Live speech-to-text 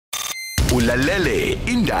Ulalele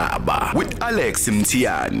Indaba with Alex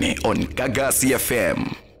Mthiyane on Gagasi FM.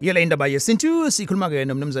 Yele Indaba Yesintu sikhuluma ke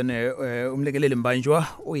nomnumzane umlekeleli mbanjwa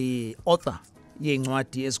uyi-author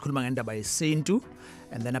yencwadi esikhuluma ngendaba yesintu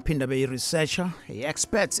and then aphinda be researcher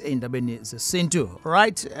expert endabeni zesintu.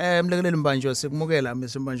 Right, umlekeleli mbanjwa sikumukela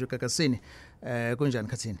Mr. Gagasini. Kunjani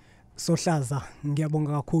khathini? Sohlaza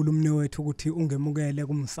ngiyabonga kakhulu umne wethu ukuthi ungemukele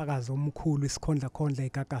kumsakazo omkhulu isikhondla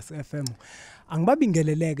iGagasi FM.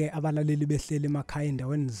 Angibabingeleleke abalaleli behlele emakhaya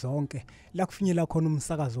endaweni zonke la kufinyela khona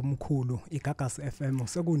umsakazo omkhulu iGagasi FM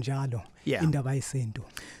sekunjalo Indaba Yesintu.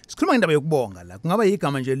 Sikhuluma ngendaba yokubonga la. Kungaba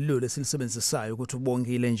igama nje lilule silisebenzisayo ukuthi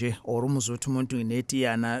ubongile nje or umuzwe umuntu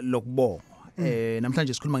inetiyana lokubonga.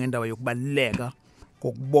 Namhlanje sikhuluma ngendaba yokubaleka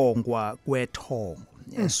kokubongwa kwethongo.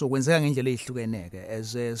 So kwenzeka ngendlela ezihlukeneke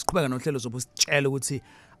as siqhubeka nohlelo zobusitshela ukuthi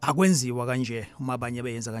akwenziwa kanje uma abanye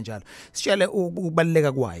beyenza kanjalo. Sitshele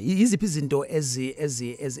ukubaleka kwayo. Iziphi izinto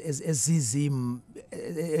ezizim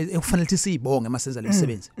ekufanele ukuthi sibonge masenza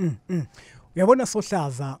lemisebenzi? Uyabona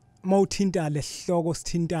Sohlaza mawuthinta lehloko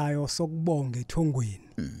sithintayo sokubonga eThongweni.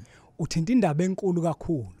 Uthinta indaba enkulu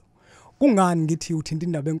kakhulu. Kungani ngithi uthinta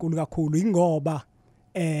indaba enkulu kakhulu? Ingoba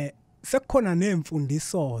sekukhona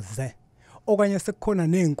nemfundiso ze okanye sekukhona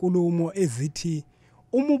nezinkulumo ezithi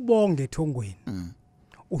uma ubonga eThongweni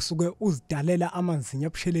usuke uzidalela amanzi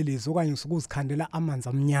nyabushelelezi okanye usuke uzikhandela amanzi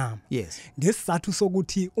amnyama. Ngesizathu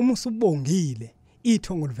sokuthi uma usubongile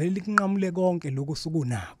ithongo livele likunqamule konke lokho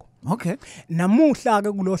usukunako. Okay. Namuhla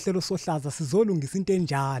ke kulohlelo Sohlaza sizolungisa into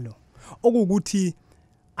enjalo okuthi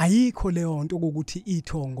ayikho leyo nto ukuthi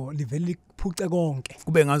ithongo livele likuphuce konke.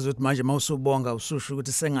 Kube ngazi ukuthi manje mawusubonga ususho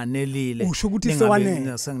ukuthi senganelile. Usho ukuthi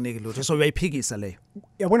sewanele. Senginike lutho. So uyayiphikisa leyo.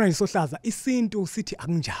 Yabona nje Sohlaza isintu sithi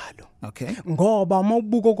akunjalo. Okay. Ngoba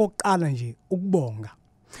mawubuka okokuqala nje ukubonga.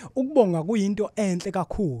 Ukubonga kuyinto enhle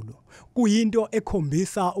kakhulu. Kuyinto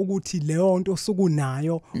ekhombisa ukuthi leyo nto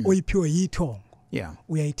sukunayo oyiphiwe yithongo.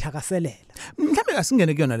 Uyayithakaselela. Mhlambe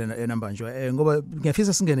asingene kuyona lena mbanjwa ngoba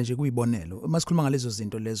ngiyafisa singene nje kuyibonelo. Masikhuluma ngalezo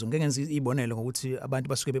zinto lezo ngeke ngenze ibonelo ngokuthi abantu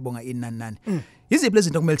basuke bebonga inani. Iziphi lezi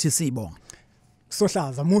zinto kumele ukuthi sibonge?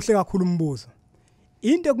 Sohlaza muhle kakhulu umbuzo.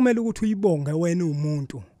 Into kumele ukuthi uyibonge wena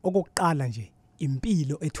umuntu okokuqala nje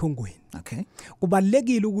impilo eThongweni. Okay.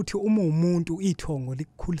 Kubalekile ukuthi uma umuntu ithongo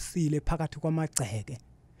likukhulisile phakathi kwamagceke.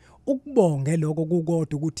 Ukubonge lokho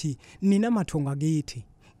kukodwa ukuthi nina mathonga kithi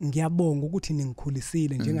ngiyabonga ukuthi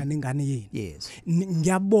ningikhulisile njenganengane yenu.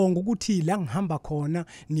 Ngiyabonga ukuthi la ngihamba khona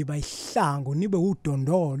niba ihlango nibe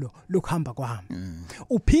udondolo lokuhamba kwami.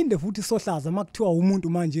 Uphinde futhi Sohlaza makuthiwa umuntu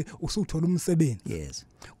manje usuthola umsebenzi.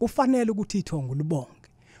 Kufanele ukuthi ithongo libonge.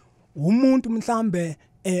 Umuntu mhlambe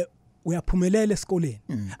uyaphumelela esikoleni.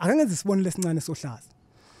 Ake ngenze isibonelo esincane Sohlaza.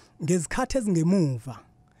 Ngezikhathi ezingemuva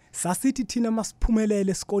sasithi thina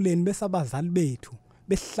masiphumelela esikoleni bese abazali bethu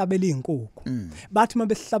besihlabela izinkukhu. Bathi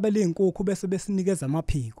mabesihlabela izinkukhu bese besinikeza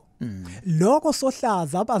amaphiko. Lokho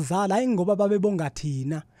Sohlaza abazali ayingoba babebonga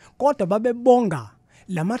thina kodwa babebonga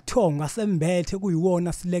lamathongo asembethe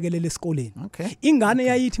kuyiwona silekelele esikoleni. Ingane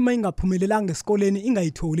yayithi mayingaphumelelanga esikoleni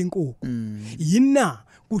ingayitholi inkukhu. Yina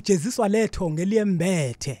kujeziswa lethongo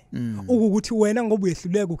eliyembethe ukuthi wena ngoba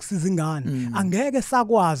uyehluleka ukusiza ingane angeke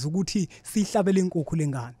sakwazi ukuthi sihlabele inkukhu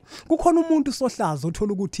lengane. Kukhona umuntu Sohlaza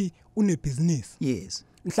othola ukuthi unebusiness.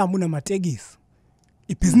 Mhlawumbe unamatekisi.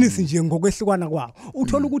 Ibusiness nje ngokwehlukana kwawo.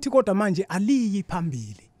 Uthola ukuthi kodwa manje aliyi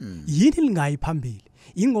phambili. Yini lingayi phambili?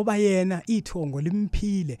 Ingoba yena ithongo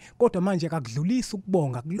limphile kodwa manje akakudlulisa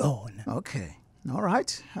ukubonga kulona. Okay. All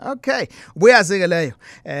right. Okay. Uyazeke leyo.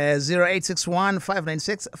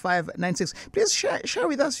 0861596596. Please share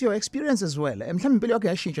with us your experience as well. Mhlambe impilo yakho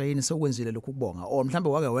yashintsha yini sokwenzile lokhu kubonga or mhlambe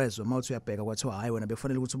wake wezwe mawuthi uyabheka kwathiwa hayi wena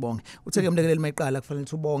bekufanele ukuthi ubonge. Utheke umlekeleli mayiqala kufanele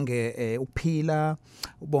ukuthi ubonge ukuphila,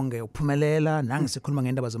 ubonge ukuphumelela nangisikhuluma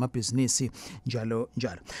ngendaba zamabhizinisi njalo.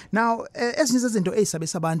 Now ezinye izinto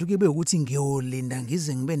ezisabisa abantu kube ukuthi ngiyolinda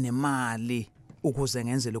ngize ngibe nemali ukuze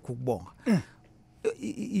ngenze lokhu kubonga.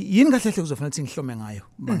 Yini kahle kuzofanele ukuthi ngihlome ngayo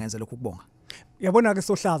bangenza lokhu kubonga? Yabona ke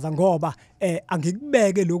Sohlaza ngoba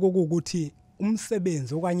angikubeke lokho ukuthi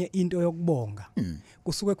umsebenzi okanye into yokubonga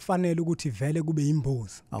kusuke kufanele ukuthi vele kube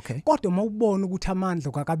imbuzi. Kodwa mawubona ukuthi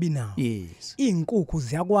amandla kakabi nawo. Izinkukhu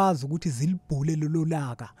ziyakwazi ukuthi zilibhule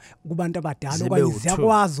lololaka kubantu abadala okanye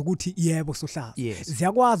ziyakwazi ukuthi yebo Sohlaza.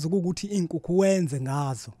 Ziyakwazi ukuthi izinkukhu wenze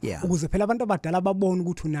ngazo ukuze phela abantu abadala babone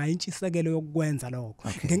ukuthi unayo intshisekelo yokwenza lokho.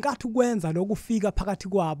 Ngenkathi ukwenza lokho ufika phakathi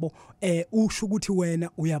kwabo usho ukuthi wena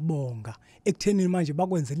uyabonga ekutheni manje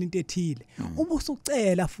bakwenzela into ethile.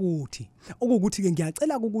 Ubusucela futhi ukuthi ke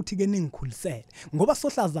ngiyacela ukuthi ke ningikhulisele ngoba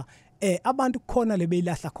Sohlaza abantu kukhona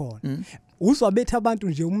lebeyilahla khona. Uzwa bethu abantu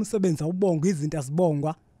nje umsebenzi awubonga izinto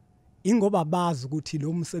azibongwa ingoba bazi ukuthi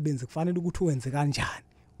lo msebenzi kufanele ukuthi uwenze kanjani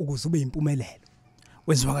ukuze ube impumelelo.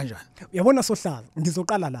 Wenziwa kanjani? Uyabona Sohlaza,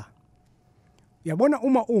 ngizoqala la. Uyabona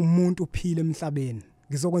uma umuntu uphila emhlabeni,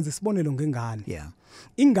 ngizokwenza isibonelo ngengane. Yeah.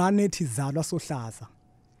 Ingane ethi izalwa Sohlaza.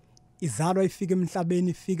 Izalwa ifika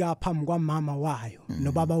emhlabeni ifika phambi kwamama wayo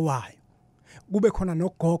nobaba wayo. Kube khona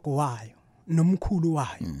nogogo wayo nomkhulu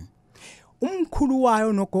wayo. Umkhulu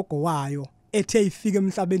wayo nogogo wayo ethe ifika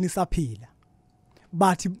emhlabeni isaphila.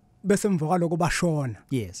 Bathi bese mva lokho bashona.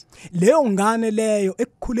 Yes. Leyo ngane leyo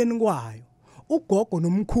ekukhuleni kwayo ugogo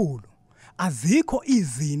nomkhulu azikho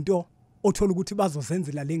izinto othola ukuthi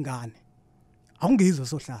bazozenzela lengane. Awungizwe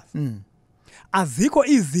Sohlaza. Azikho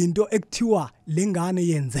izinto ekuthiwa lengane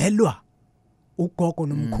yenzelwa ugogo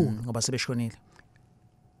nomkhulu ngoba sebeshonile.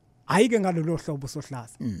 Ayike ngalolu hlobo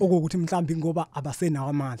Sohlaza ukuthi mhlambi ngoba abasenawo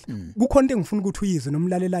amandla. Kukhona into engifuna ukuthi uyizwe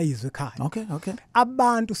nomlalela izwe ekhaya. Okay.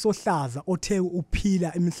 Abantu Sohlaza othe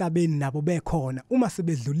uphila emhlabeni nabo bekhona uma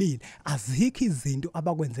sebedlulile azikho izinto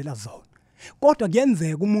abakwenzela zona. Kodwa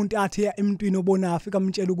kuyenzeka umuntu athi emntwini obona afika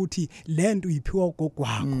amtshela ukuthi lento uyiphiwa ugogo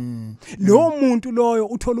wakho. Lo muntu loyo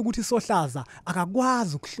uthola ukuthi Sohlaza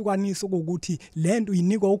akakwazi ukuhlukanisa ukuthi lento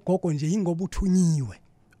uyinikwa ugogo nje ingoba uthunyiwe.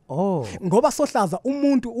 Oh, ngoba Sohlaza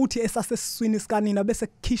umuntu uthi esasesiswini sikanina bese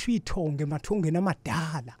kukhishwa ithonge emathongweni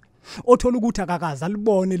amadala. Othola ukuthi akakaza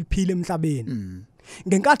libone liphile emhlabeni.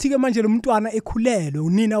 Ngenkathi ke manje lo mntwana ekhulelwe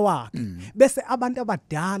unina wakhe bese abantu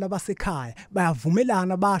abadala basekhaya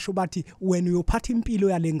bayavumelana basho bathi wena uyophatha impilo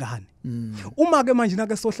yalengane. Uma ke manje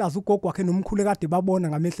nake Sohlaza ugogo wakhe nomkhulu kade babona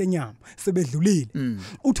ngamehlo enyama sebedlulile.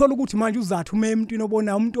 Uthola ukuthi manje uzathi uma emntwini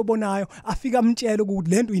obonayo umuntu obonayo afika amtshela ukuthi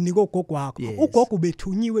lento uyinika ugogo wakho. Ugogo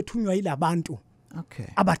bethunyiwe thunywa yilabantu. Okay.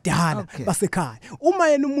 Abadala basekhaya. Uma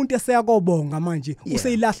yena umuntu eseyakobonga manje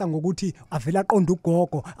useyilahla ngokuthi avela aqonda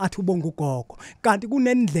ugogo athi ubonga ugogo. Kanti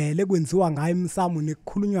kunendlela ekwenziwa ngayo emsamo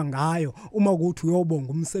nekukhulunywa ngayo uma ukuthi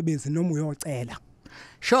uyobonga umsebenzi noma uyocela.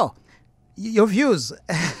 Sure. Your views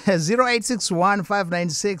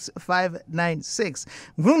 0861596596.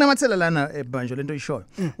 Ngifuna unamathela lana ebanje lento ishoyo.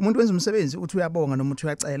 Umuntu wenza umsebenzi uthi uyabonga noma uthi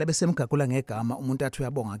uyacela bese emgagula ngegama umuntu athi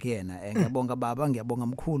uyabonga kuyena. Ngiyabonga baba, ngiyabonga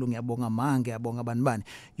mkhulu, ngiyabonga ma, ngiyabonga banibani.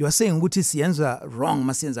 You are saying ukuthi siyenza wrong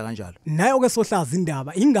masiyenza kanjalo. Nayo ke Sohlaza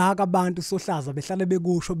indaba ingaka abantu Sohlaza behlale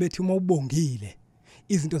bekusho bethi uma ubongile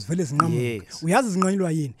izinto zivele zinqamuke. Uyazi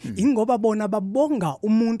zinqanyelwa yini? Ingoba bona babonga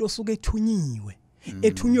umuntu osuke ethunyiwe.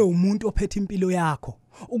 Ethunywe umuntu ophethe impilo yakho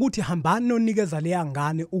ukuthi hambani nonikeza leya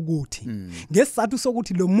ngane ukuthi ngesizathu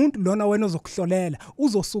sokuthi lo muntu lona wena ozokuhlolela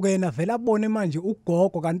uzosuka yena vela abone manje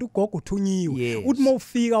ugogo kanti ugogo uthunyiwe uthi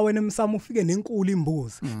mawufika wena emsamo ufike nenkulu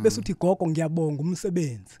imbuzi bese uthi gogo ngiyabonga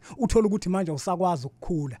umsebenzi uthola ukuthi manje usakwazi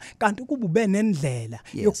ukukhula kanti kuba ube nendlela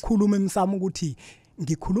yokukhuluma emsamo ukuthi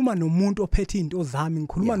ngikhuluma nomuntu ophethe into zami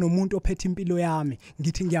ngikhuluma nomuntu ophethe impilo yami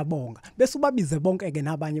ngithi ngiyabonga bese ubabize bonke ke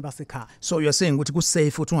nabanye basekhaya. So you are saying ukuthi ku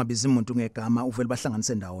safe ukuthi ungabizi umuntu ngegama uvele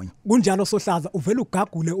bahlanganise ndawonye. Kunjalo Sohlaza uvela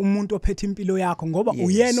ugagule umuntu ophethe impilo yakho ngoba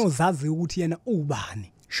uyena ozazi ukuthi yena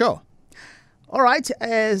ubani. Sure. All right,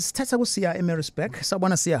 sithatha kusiya eMarisburg.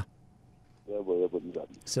 Sawubona siya. Yebo njani.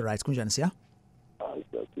 Si right kunjani siya?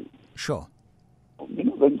 Sure.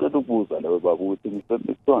 Mina bengicela ukubuza lawe baba ukuthi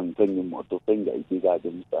ngisebenzisa ngithenga imoto sengiyayibikaje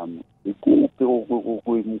emsamo. Ikuphi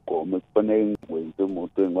okuyimgomo kufanele ngikwenze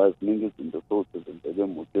imoto engwazi ningi izinto sozenzele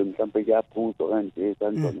imoto mhlawumbe kuyaphuzwa kanje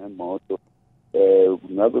kanjona imoto.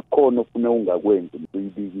 Ngabe khona ufuna ungakwenzi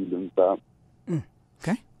uyibikile emsamo.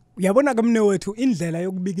 Okay. Uyabona ke mne wethu indlela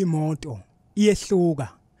yokubika imoto iyehluka.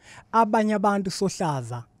 Abanye abantu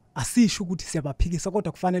Sohlaza asisho ukuthi siyabaphikisa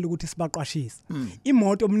kodwa kufanele ukuthi sibaqashise.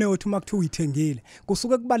 Imoto mne wethu makuthiwa uyithengile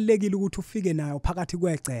kusuke kubalekile ukuthi ufike nayo phakathi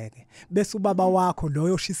kwegceke bese ubaba wakho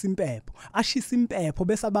loyo oshisa impepho ashisa impepho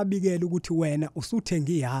bese ababikela ukuthi wena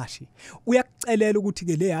usuthenga ihashi uyakucelela ukuthi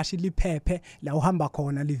ke le hashi liphephe la uhamba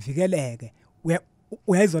khona livikeleke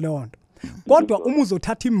uyayizwa leyo nto. Kodwa uma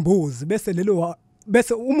uzothatha imbuzi bese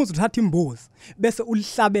uma uzothatha imbuzi bese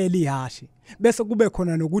ulihlabela ihashi bese kube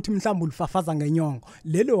khona nokuthi mhlawumbe ulifafaza ngenyongo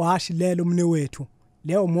lelo hashi lelo mne wethu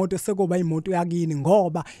leyo moto sekuba imoto yakini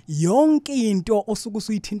ngoba yonke into osuke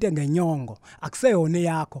usuyithinte ngenyongo akuseyona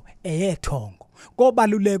yakho eyethongo.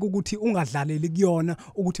 Kobaluleka ukuthi ungadlaleli kuyona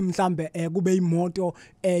ukuthi mhlambe kube imoto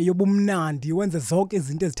yobumnandi wenze zonke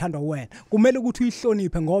izinto ezithandwa wena kumele ukuthi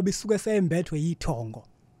uyihloniphe ngoba isuke seyembethwe yithongo.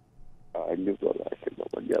 Ngizwa kahle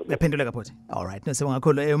baba Yaphenduleka phothi. All right. Nasebonga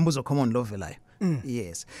kakhulu umbuzo common lo velayo.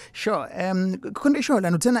 Yes. Sure. Khona isho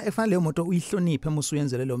lana uthena efanele leyo moto uyihloniphe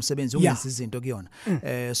musuyenzele lo msebenzi ungenza izinto kuyona.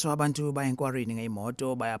 So abantu bayinkwarini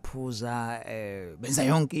ngeimoto bayaphuza benza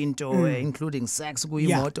yonke into including sex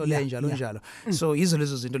kuyimoto le njalo. So yizo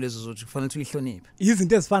lezo zinto lezo zokuthi kufanele uyihloniphe.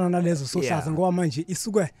 Izinto ezifana nalezo sohlaza ngoba manje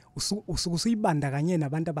usuke usuyibanda kanye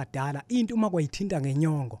nabantu abadala into uma kwayithinta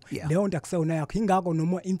ngenyongo leyo nto akuseyona yakho ingako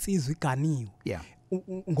noma insizwe iganiwe.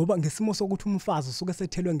 Ngoba ngesimo sokuthi umfazi usuke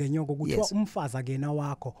sethelwe ngenyongo kuthiwa umfazi akena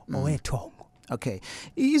wakho owethongo. Okay.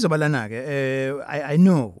 Izobalana ke I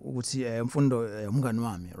know ukuthi umfundo umngani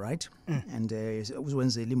wami, right? And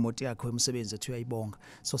uzwenzela imoto yakho emsebenzi ethu uyayibonga.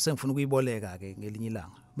 So sengifuna ukuyiboleka ke ngelinye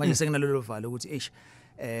ilanga. Manje senginalelo valo ukuthi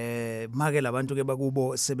make labantu ke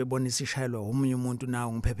bakubo sebebonisa ishayelwa umunye umuntu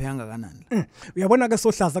nawo ngiphephe kangakanani. Uyabona ke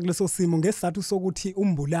sohlaza kuleso simo ngesizathu sokuthi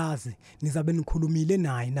umbulazi nizabe nikhulumile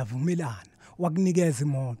naye navumelana wakunikeza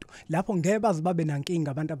imoto lapho ngeke baze babe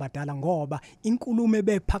nankinga abantu abadala ngoba inkulumo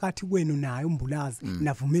ebephakathi kwenu naye umbulazi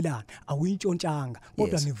navumelana awuyintshontshanga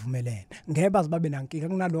kodwa nivumelene ngeke baze babe nankinga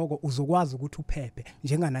kunaloko uzokwazi ukuthi uphephe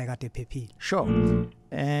njenganaye kade ephephile. Sure.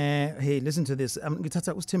 Hey, listen to this.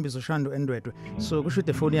 Ngithatha uSithembiso Shando Endwedwe. So kusho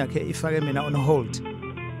the phone yakhe ifake mina on hold.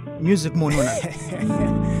 Music mode wona.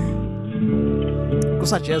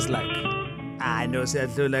 Kusuggest like I know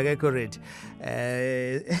siyadlula ke correct.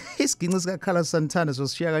 Isiginci sika Carlos Santana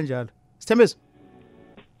soshiya kanjalo. Sithembiso?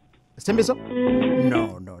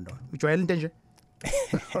 No. Ujwayele into nje?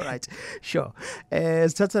 All right. Sure.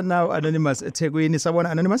 Sithatha now Anonymous eThongweni.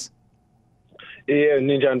 Sabona Anonymous?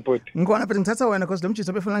 Ninjani bhuti? Ngikona phela ngithatha wena because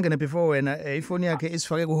lomjisi obefuna ngene before wena ifoni yakhe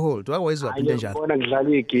isifake ku hold. Wakwezwa into njalo. Ngibona ngidlala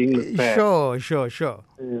iginqi kuphela. Sure.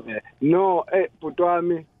 No, bhuti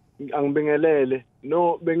wami angibingelele.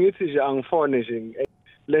 No, bengithi nje angifone nje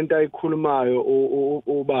lento ayikhulumayo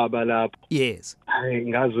ubaba lapho. Yes. Hayi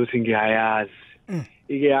ngazi ukuthi ngiyayazi.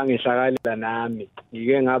 Ike yangihlakalela nami.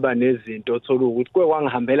 Ngike ngaba nezinto othola ukuthi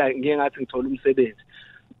kwangihambela ngike ngathi ngithola umsebenzi.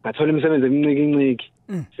 Ngathola umsebenzi eminciki.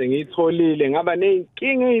 Sengitholile ngaba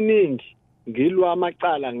nezinkinga eziningi. Ngilwa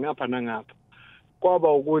amacala ngapha nangapha.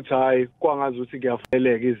 Kwaba ukuthi hayi kwangazi ukuthi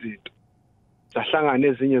kuyaveleka izinto. Zahlangana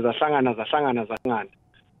ezinye zahlangana.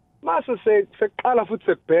 Mase sekuqala futhi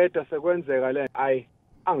sekubheda sekwenzeka le hayi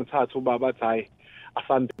angithatha ubaba athi hayi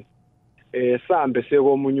asambe sambe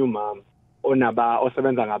sekomunye umama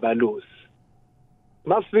osebenza ngabalusi.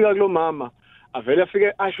 Masifika kulo mama avele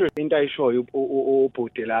afike asho into ayishoyo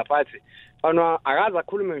ubhuti lapha athi bana akaza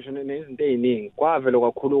akhulume ngisho nezinto eziningi kwavele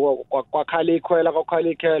kwakhulu kwakhala ikhwela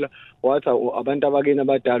wathi abantu abakini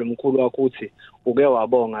abadala umkhulu wakho uthi uke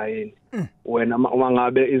wabonga yini wena uma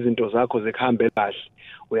ngabe izinto zakho zikhambe kahle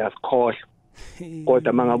uyasikhohlwa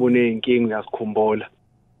kodwa mangabe uneyinkinga uyasikhumbula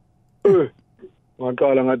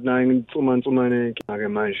ngaqala ngathi naye ngitsuma nenkinga ke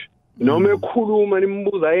manje noma ekhuluma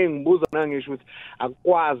nimbuza ngibuza nangisho ukuthi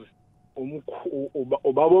akwazi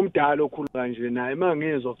ubaba omdala okhulu kanje naye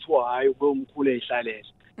mangizwa kuthiwa hayi ube umkhulu ehlalele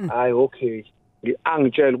hayi okay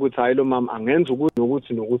angitshela ukuthi hayi lo mama angenza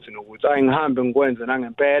ukuthi nokuthi hayi ngihambe ngikwenze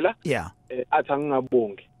nangempela athi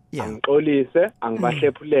angingabongi angixolise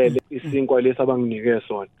angibahlephulele isinkwa lesi abanginike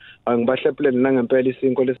sona angibahlephulele nangempela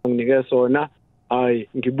isinkwa lesi abanginike sona hayi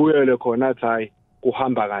ngibuyele khona athi hayi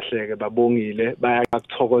kuhamba kahle ke babongile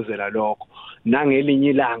bayakuthokozela lokho nangelinye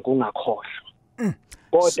ilanga ungakhohlwa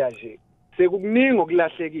kodwa nje sekukuningi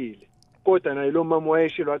okulahlekile kodwa naye lo mama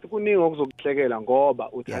wayeshilo wathi kuningi okuzokuhlekela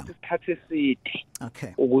ngoba uthatha isikhathi eside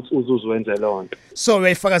ukuthi uzuzwenze lonto. So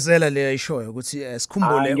uyayifakazela le ayishoyo ukuthi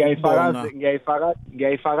sikhumbule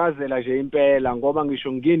ngiyayifakazela nje impela ngoba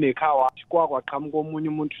ngisho ngine car wash kwaqhamuka omunye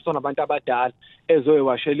umuntu usona abantu abadala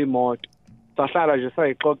ezoyiwashela imoto sahlala nje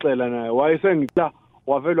sayixoxela naye wayesengila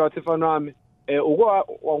wavela wathi mfana wami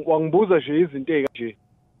wangibuza nje izinto ezike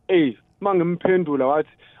nje mangimphendula wathi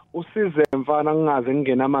usize mfana ngingaze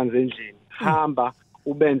ngingena amanzi endlini hamba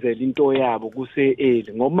ubenzele into yabo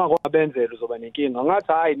kuse-early ngoba kwabenzela uzoba nenkinga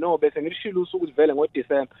ngathi hayi no bese ngilishila usuku livele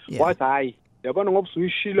ngoDisemba wathi hayi yabona ngoba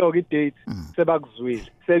usuyishilo ke idate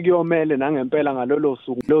sebakuzwile sekuyomele nangempela ngalolo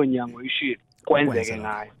suku lo nyango uyishilo kwenzeke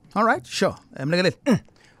ngayo. All right, sure. Mlekeleli.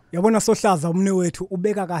 Yabona sohlaza umne wethu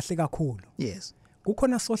ubeka kahle kakhulu. Yes.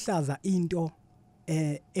 Kukhona sohlaza into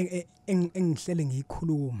engihlele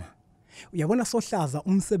ngiyikhuluma. Uyabona sohlaza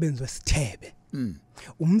umsebenzi wesithebe.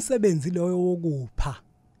 Umsebenzi loyo wokupha.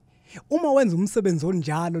 Uma wenza umsebenzi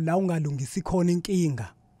onjalo la ungalungisi khona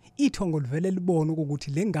inkinga, ithongo livele libone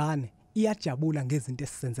ukuthi lengane iyajabula ngezinto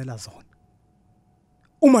esisenzela zona.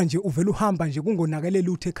 Uma nje uvela uhamba nje kungonakele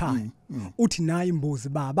lutho ekhaya, uthi nayi imbuzi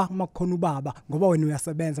baba makukhona ubaba ngoba wena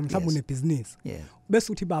uyasebenza mhlawumbe unebusiness.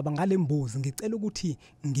 Bese uthi baba ngale mbuzi ngicela ukuthi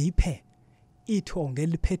ngiphe ithonge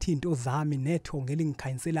liphethe into zami nethonge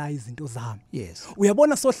lingikhanyisela izinto zami. Yes.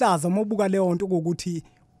 Uyabona Sohlaza mobuka leyo nto ukuthi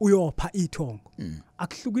uyopha ithongo.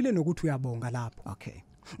 Akuhlukile nokuthi uyabonga lapho. Okay.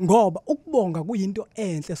 Ngoba ukubonga kuyinto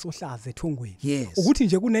enhle Sohlaza eThongweni. Yes. Ukuthi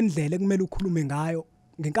nje kunendlela ekumele ukhulume ngayo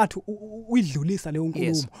ngenkathi uyidlulisa leyo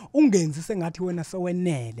nkulumo ungenzi sengathi wena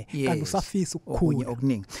sewenele kanti usafisa ukukhula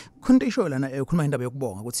okuningi khona isho lana ukhuluma indaba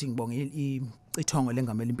yokubonga ukuthi ngibonge ithongo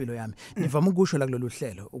lengamela impilo yami nivama ukusho la kulolu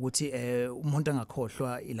hlelo ukuthi umuntu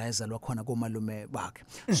angakhohlwa ilayizalwa khona komalume bakhe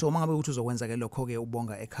so mangabe ukuthi uzokwenza ke lokho ke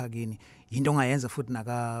ubonga ekhakini into ongayenza futhi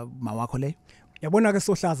naka mawakho le yabona ke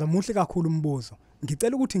Sohlaza muhle kakhulu umbuzo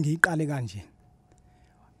ngicela ukuthi ngiyiqale kanje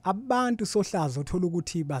abantu Sohlaza uthola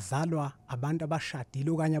ukuthi bazalwa abantu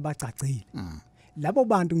abashadile okanye abacacile labo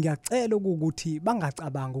bantu ngiyacela ukuthi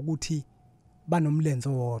bangacabanga ukuthi banomlenze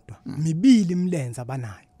owodwa mibili imlenze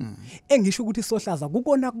abanayo engisho ukuthi Sohlaza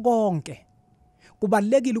kukona konke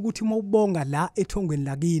kubalekile ukuthi mawubonga la ethongweni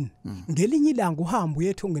lakini ngelinye ilanga uhamba uye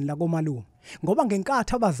ethongweni lakomalume ngoba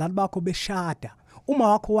ngenkathi abazali bakho beshada uma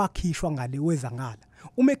wakho wakhishwa ngale wezangala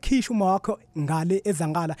umekhisha uma wakho ngale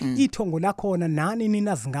ezangala ithongo lakhona nani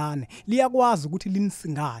nina zingane liyakwazi ukuthi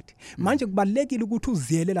linisingathe manje kubalekile ukuthi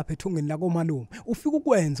uziyele lapha ethongweni lakomalume ufike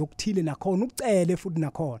ukwenza ukuthile nakhona ucele futhi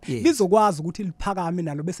nakhona lizokwazi ukuthi liphakame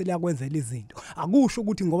nalo bese liyakwenzela izinto akusho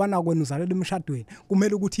ukuthi ngoba nakwena uzalele emshadweni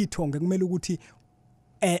kumele ukuthi ithonge kumele ukuthi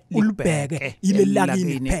ulibheke ile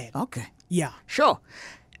lakini phela okay yeah sure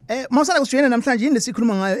mawusala kusijene namhlanje yini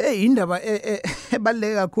lesikhuluma ngayo indaba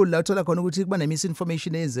ebaleke kakhulu la uthola khona ukuthi kuba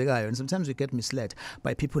nemisinformation eyenzekayo and sometimes we get misled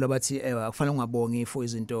by people abathi akufanele ungabongi for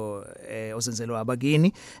izinto ozenzelwa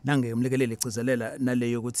abakini nange umlekelele icizelela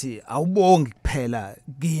naleyo ukuthi awubongi kuphela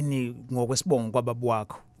kini ngokwesibongo kwababa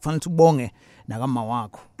wakho fanele ubonge nakama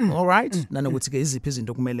wakho all right nanokuthi ke iziphi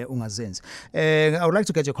izinto kumele ungazenzi I would like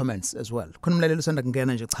to get your comments as well khona umlaleli usanda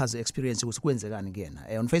kungena nje chaza experience ukuthi kwenzekani kuyena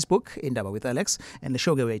on Facebook indaba with Alex and the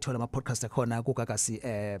show ke uyayithola ama podcast akhona ku Gagasi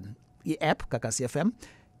i-app Gagasi FM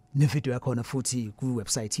ne video yakhona futhi ku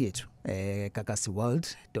website yethu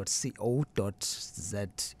gagasiworld.co.za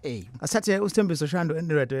asathe uSthembiso Shando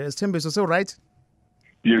and Sthembiso so right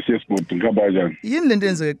Yes but ngabajani yini lento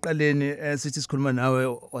enzeke eqaleni sithi sikhuluma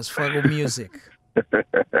nawe wasifaka music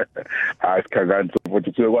Sikhakanti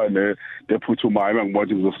futhi sekwane dephuthumayo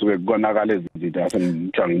mangibona kuzosuke konakala izinto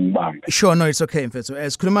asengibambe Sure no it's okay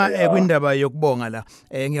mfethu sikhuluma kwindaba yokubonga la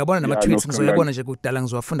ngiyabona nama tweets ngizoyabona nje kudala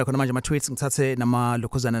ngizowafunda khona manje ama tweets ngithathe nama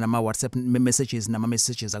lokhuzana nama WhatsApp messages nama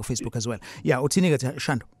messages ku Facebook as well yeah uthini ke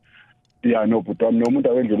Shando Yeah no but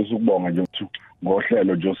nomuntu akendlela usukubonga nje ukuthi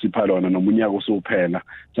ngohlelo nje osipha lona nomunyaka usuphela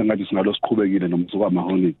sengathi singalo siqhubekile nomsuka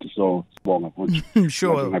amahonidi so sibonga futhi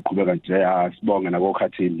sure ngaqhubeka nje sibonge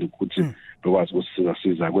nakokhathini ukuthi bekwazi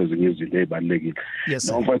ukusisiza kwezinye izinto ezibalekile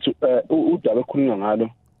no mfethu udaba ekhulunywa ngalo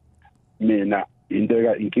mina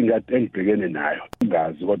into inkinga engibhekene nayo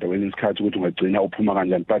ingazi kodwa kwelinye isikhathi ukuthi ungagcina uphuma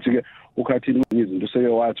kanjani but ke ukhathini izinto seke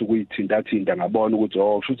wathi kuyithinta ngabona ukuthi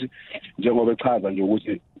kushuthi njengoba echaza nje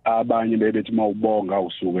ukuthi abanye bebethi mawubonga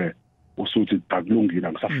usuke usuthi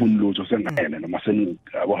akulungile ngisafuna lutho sengene noma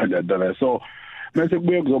seniyabona so bese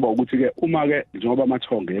kubuye kuzoba ukuthi ke uma ke njengoba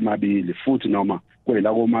amathonge emabili futhi noma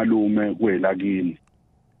kwela komalume kwela kini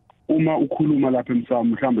uma ukhuluma lapha emsamo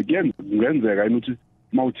mhlambe kuyenzeka ukuthi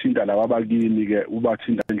mawuthinta laba abakini ke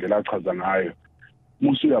ubathinta indlela achaza ngayo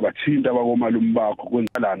musu uyabathinta abakomalume bakho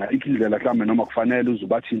kwenzelana indlela mhlambe noma kufanele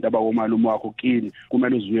uzubathinta abakomalume wakho kini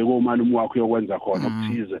kumele uzuye komalume wakho yokwenza khona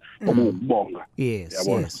okuthize okubonga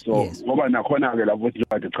yabona so ngoba nakhona ke lapho nje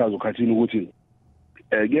kade chaza ukhathini ukuthi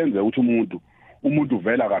kuyenze ukuthi umuntu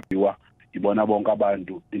uvela kabiwa ibona bonke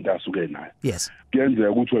abantu into asuke nayo yes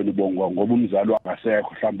kuyenzeka ukuthi wena ubongwa ngoba umzali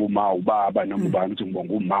wangasekho mhlawumbe uma ubaba noma ubani uthi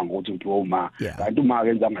ngibonga uma ukuthi uthiwa uma kanti uma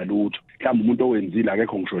kenza ngalutho mhlawumbe umuntu owenzile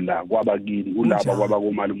akekho ngisho la kwabakini kulaba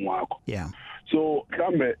kwabakomalume wakho so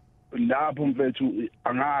mhlawumbe lapho mfethu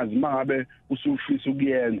angazi mangabe usufisa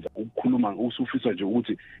ukuyenza ukukhuluma usufisa nje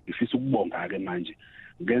ukuthi ngifisa ukubonga ke manje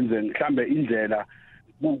ngenze mhlawumbe indlela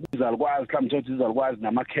kuzalukwazi mhlawumbe uthi izalukwazi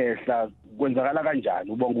namakhehla kwenzakala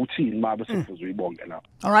kanjani ubonga uthini mabe sifuza uyibonge lapho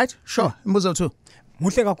all right sure imbuzo 2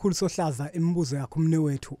 muhle kakhulu Sohlaza imibuzo yakho mne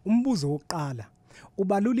wethu umbuzo wokuqala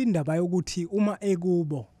ubalula indaba yokuthi uma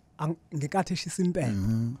ekubo ngekathi eshisa impela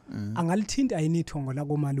angalithinta yini ithongo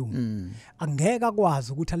lakomalume angeke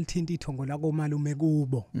akwazi ukuthi alithinta ithongo lakomalume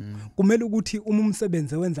kubo kumele ukuthi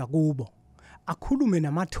umsebenzi wenza kubo akhulume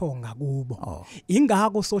namathonga kubo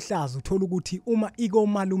ingakho Sohlaza uthola ukuthi uma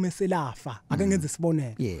ikomalume selafa ake ngenze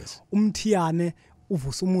isibonelo Mthiyane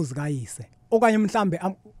uvusa umuzi kayise okanye mhlambe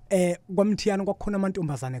kwaMthiyane kwakhona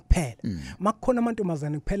amantombazane kuphela makukhona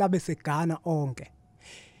amantombazane kuphela bese Ghana onke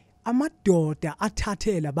amadoda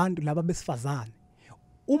athathela abantu laba besifazane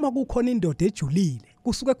uma kukhona indoda ejulile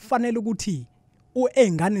kusuke kufanele ukuthi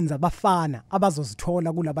uenganeni zabafana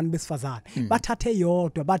abazozithola kulabantu besifazane bathathe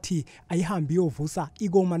yodwa bathi ayihambi yovusa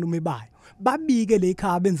ikomalume bayo babike le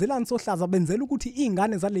ekhaya benzelani sohlaza benzela ukuthi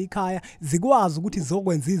izingane zale ekhaya zikwazi ukuthi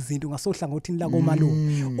zokwenza izinto ngasohlangothini la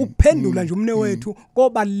komalume ukuphendula nje umne wethu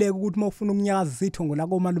kobaluleka ukuthi mawufuna ukunyakaza isithongo la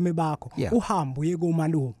komalume bakho uhambe uye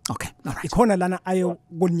komalume okay alright ikhona lana ayo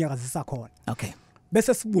kunyakazisa khona okay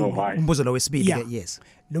bese sibuka umbuzo lo wesibili ke yes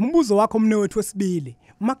lo mbuzo wakho mne wethu wesibili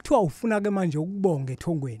uma kuthiwa ufuna ke manje ukubonga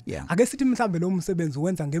eThongweni ake sithi mhlambe lo umsebenzi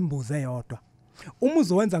wenza ngembuzo eyodwa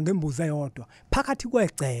umuzo wenza ngembuzo eyodwa phakathi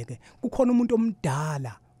kwegceke kukhona umuntu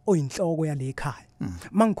omdala oyinhloko yale ekhaya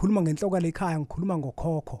mangikhuluma ngenhloko yale ekhaya ngikhuluma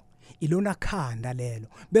ngokhokho ilona khanda lelo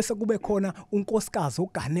bese kube khona unkosikazi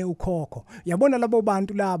ogane ukhokho yabona labo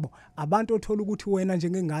bantu labo abantu othola ukuthi wena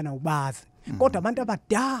njengengane ubazi kodwa abantu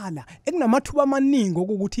abadala ekunamathuba amaningi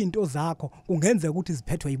ukuthi into zakho kungenzeka ukuthi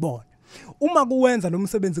ziphethwe yibona uma kuwenza lo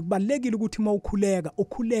msebenzi kubalekile ukuthi mawukhuleka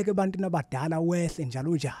ukhuleke ebantwini abadala wehle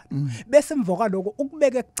njalo njalo bese emvoka lokho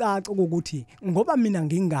ukubeka ekucaca ukuthi ngoba mina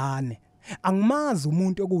ngingane angimazi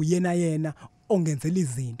umuntu okuyena yena ongenzela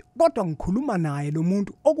izinto kodwa ngikhuluma naye lo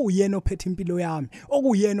muntu okuyena ophethe impilo yami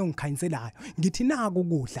okuyena ongikhanyiselayo ngithi naku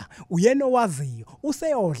ukudla uyena owaziyo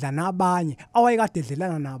useyodla nabanye awayekade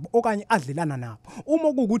edlelana nabo okanye adlelana nabo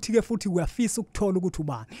uma kukuthi ke futhi uyafisa ukuthola ukuthi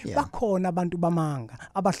ubani bakhona abantu bamanga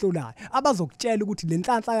abahlolayo abazokutshela ukuthi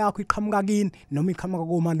lenhlanhla yakho iqhamuka kini noma iqhamuka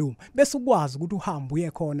komalume bese ukwazi ukuthi uhambe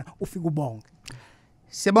uye khona ufike ubonge.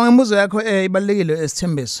 Siyabonga imibuzo yakho ibalekile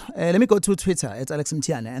esithembiso. Let me go to Twitter @Alex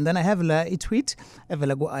Mthiyane and then I have la tweet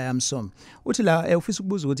evela ku I am Som. Uthi la ufisa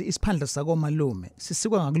ukubuza ukuthi isiphandla sako malume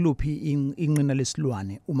sisikwa ngakuluphi inqina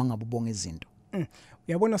lesilwane uma ngabe ubonga izinto.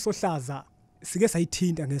 Uyabona Sohlaza sike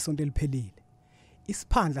sayithinta ngesonto eliphelile.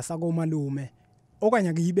 Isiphandla sako malume okanye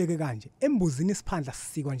akuyibeke kanje embuzini isiphandla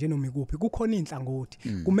sisikwa nje noma ikuphi kukhona inhlangothi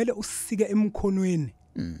kumele usike emkhonweni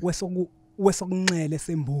wesokunxele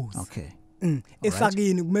sembuzi. Okay.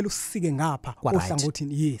 Esakini kumele usike ngapha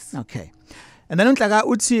ohlangothini yes okay and then unhlaka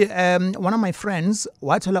uthi one of my friends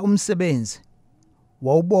wathola umsebenzi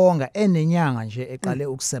wawubonga enenyanga nje eqale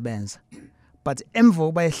ukusebenza but emva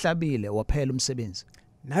kuba ehlabile waphela umsebenzi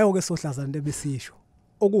nayo ke Sohlaza into ebisisho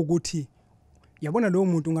okuthi yabona lo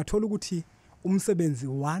muntu ungathola ukuthi umsebenzi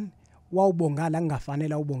 1 wawubonga la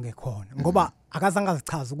kungafanele ubonge khona ngoba akazange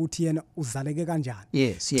azichaza ukuthi yena uzaleke kanjani.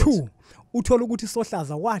 Yes 2 uthola ukuthi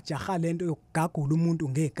Sohlaza wajaha lento yokugagula umuntu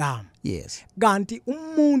ngegama. Yes Kanti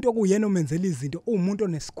umuntu okuyena omenzela izinto umuntu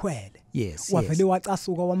onesikhwele. Wavele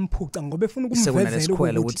wacasuka wamphuca ngoba efuna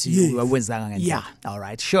ukumvezela ukuthi wenzanga ngendlela. All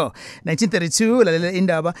right sure 1932 lalela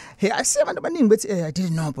indaba. Hey I see abantu abaningi bethi I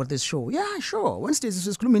didn't know about this show. Yeah sure Wednesdays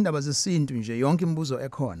sisikhuluma indaba zesintu nje yonke imibuzo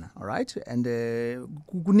ekhona. All right and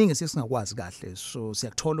kuningi singakwazi kahle so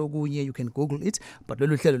siyakuthola okunye you can google it but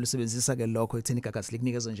lolu hlelo lusebenzisa ke lokho ekutheni Gagasi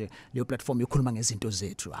likunikeza nje leyo platform yokukhuluma ngezinto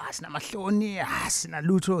zethu sinamahloni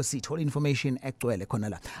sinalutho sithola information egcwele khona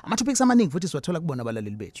la ama-topics amaningi futhi siwathola kubona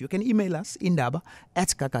abalaleli bethu you can email us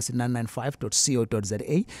indaba@gagasi995.co.za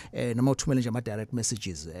noma uthumele nje ama-direct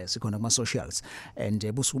messages sikhona kuma-socials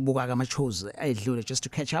and busukubuka ama-shows ayidlule just to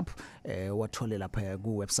catch up wathole lapha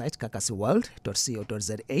ku-website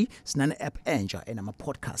gagasiworld.co.za sinane-app entsha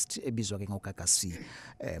enama-podcast ebizwa ke ngogagasi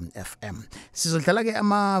FM sizodlala ke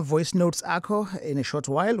ama-voice notes akho in a short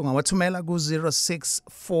while ungawathumela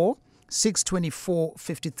ku-064 624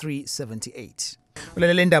 5378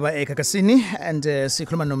 Ulalela indaba eGagasini and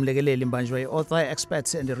sikhuluma nomlekeleli mbanjwe author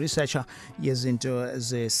expert and researcher yezinto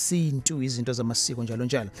zesintu izinto zamasiko njalo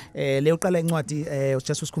njalo le uqala incwadi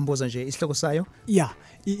just usikhumbuza nje isihloko sayo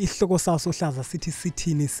isihloko sayo Sohlaza sithi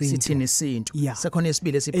sithini isintu sekhona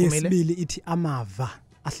esibili esiphumile esibili ithi amava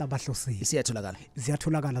ahlabahlosile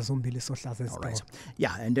ziyatholakala zombili Sohlaza ezitolo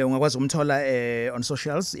and ungakwazi umthola on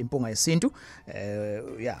socials impunga yesintu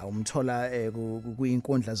umthola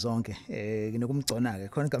kuinkundla zonke nginokumgcona ke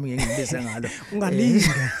khona igama ngiyibiza ngalo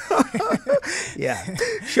ungalinda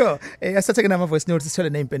sure asathe nama voice notes sithole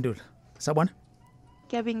nezimpendulo sabona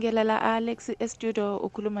Ngiyabingelela Alex estudio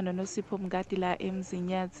ukhuluma noNosipho Mngadi la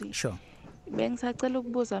eMzinyathi sure bengisacela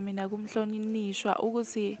ukubuza mina kumhlonishwa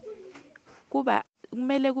ukuthi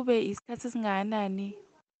kumele kube isikhathi singakanani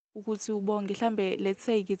ukuthi ubonge mhlambe let's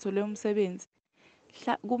say ngithole umsebenzi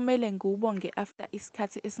kumele ngiwubonge after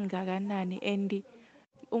isikhathi esingakanani and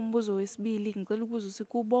umbuzo wesibili ngicela ukubuza ukuthi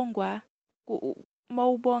kubongwa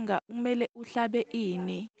mawubonga kumele uhlabe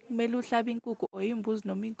ini kumele uhlabe inkukhu or imbuzi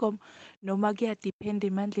noma inkomo noma kuyadepend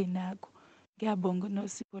emandleni akho ngiyabonga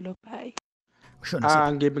noSipho Lophayi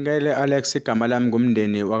ngibingele Alex igama lami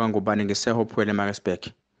ngumndeni wakangubani ngisehophwele eMarksburg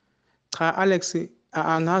Cha Alex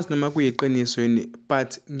angazi noma kuyiqiniso yini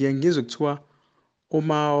but ngiyengizwe kuthiwa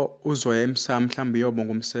uma uzoya emsamo mhlawumbe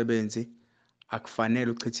uyobonga umsebenzi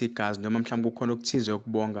akufanele uchithe igazi noma mhlawumbe kukhona okuthize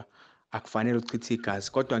ukubonga akufanele uchithe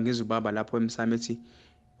igazi kodwa ngizwe ubaba lapho emsamo ethi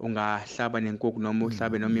ungahlaba nenkukhu noma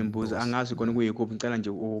uhlabe noma imbuzi angazi khona kuyikuphi ngicela nje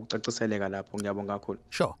ucaciseleka lapho ngiyabonga kakhulu.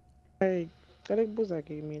 Sure. Hey, cela kubuza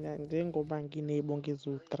ke mina njengoba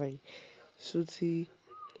nginezibongezo 3 futhi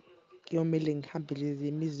kuyomele ngihambe lezi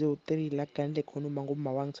imizi 3 la ganele khona uma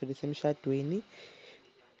ngoma wangithola semshadweni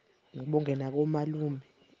ngibonge nako malume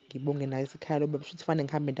ngibonge nayo isikhaya loba futhi kufanele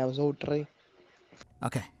ngihambe indawo zo 3.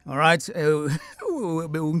 Okay, all right.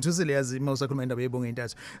 Ungithusile yazi uma usakhuluma indaba yebonga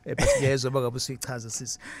intathu. But ngiyezwa bakabe usichaza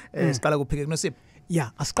sisi. Siqala kuphike kunosipho.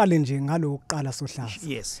 Yeah, asiqale nje ngalo ukuqala sohlaza.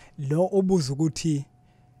 Yes. Lo obuza ukuthi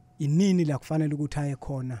inini la kufanele ukuthi aye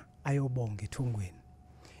khona ayobonga eThongweni.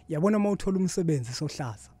 Yabona uma uthola umsebenzi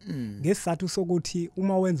sohlaza. Ngesizathu sokuthi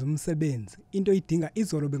uma wenza umsebenzi into idinga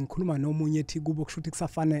izolo bengikhuluma nomunye ethi kubo kushuthi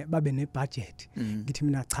kusafane babe nebudget. Ngithi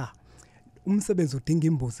mina cha. Umsebenzi udinga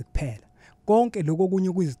imbuzi kuphela. Konke lokho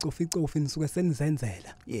kunye kuyizicoficofi nisuke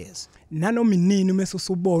senizenzela. Yes. Nanoma inini mase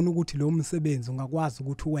usubona ukuthi lo msebenzi ungakwazi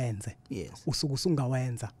ukuthi uwenze. Yes. Usuke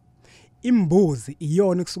usungawenza. Imbuzi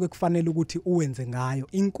iyona kusuke kufanele ukuthi uwenze ngayo,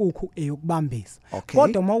 inkukhu eyokubambisa.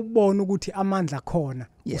 Kodwa mawubona ukuthi amandla khona,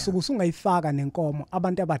 usuke usungayifaka nenkomo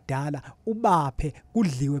abantu abadala ubaphe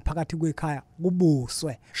kudliwe phakathi kwekhaya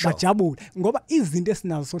kubuswe bajabule ngoba izinto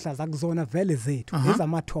esinazo sohlaza kuzona vele zethu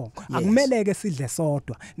ezamathongo akumeleke sidle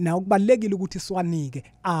sodwa na ukubalekile ukuthi siwanike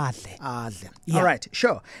adle. All right,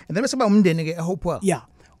 sure. And then masiba umndeni ke hope well. Yeah.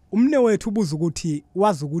 Umne wethu ubuza ukuthi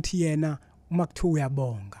wazi ukuthi yena uma kuthiwa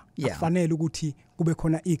uyabonga akufanele ukuthi kube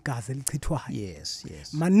khona igazi elichithwayo. Yes.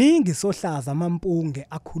 Maningi sohlaza amampunge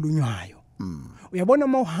akhulunywayo. Uyabona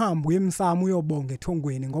mawuhamba uyemsamo uyobonga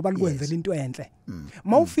eThongweni ngoba likwenzela into enhle.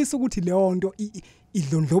 Mawufisa ukuthi leyo nto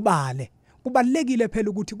idlondlobale kubalekile phela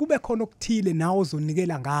ukuthi kube khona okuthile nawe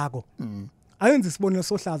ozonikela ngako. Ayenze isibonelo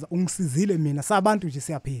sohlaza ungisizile mina sabantu nje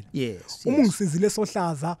siyaphila. Uma ungisizile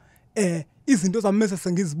sohlaza izinto zami mase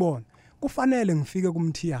sengizibona kufanele ngifike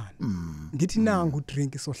kuMthiyane ngithi nangu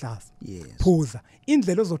udrink sohlaza phuza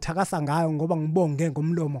indlela ozothakasa ngayo ngoba ngibonge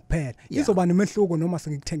ngomlomo kuphela izoba nemehluko noma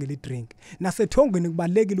sengikuthengele idrink naseThongweni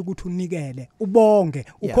kubalekile ukuthi unikele ubonge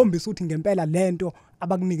ukhombisa ukuthi ngempela lento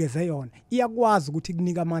abakunikeze yona iyakwazi ukuthi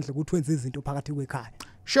kunika amandla ukuthi wenze izinto phakathi kwekhaya.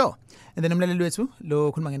 Sure. And then umlaleli wethu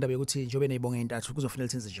lo khuluma ngendaba yokuthi njobe neyibonga intathu kuzofanele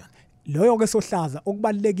senze njani. Loyo ke sohlaza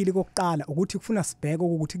okubalekile kokuqala ukuthi kufuna sibheke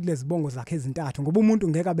ukuthi kulezi bongo zakhe ezintathu ngoba umuntu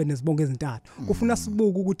ngeke abe nezibongo ezintathu kufuna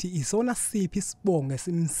sibuke ukuthi isona siphi isibongo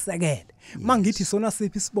simsekele mangithi isona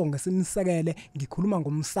siphi isibongo simsekele ngikhuluma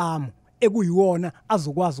ngomsamo ekuyiwona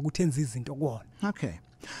azokwazi ukuthi enze izinto kuona. Okay,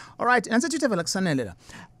 all right. Nansithi uthevela kusanele la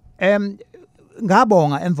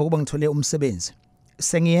ngabonga emva kuba ngithole umsebenzi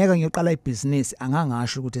sengiyeka ngiyoqala ibusiness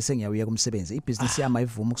angangasho ukuthi sengiyawuyeka umsebenzi ibusiness yami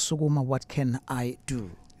ayivuma ukusukuma what can I do.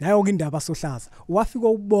 Nayo indaba sohlaza wafika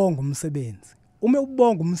ukubonga umsebenzi uma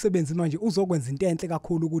ubonga umsebenzi manje uzokwenza into enhle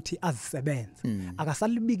kakhulu ukuthi azisebenze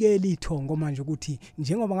akasalibikela ithongo manje ukuthi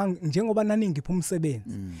njengoba nani ngipha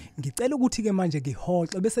umsebenzi ngicela ukuthi ke manje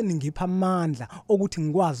ngihoxe bese ningipha amandla ukuthi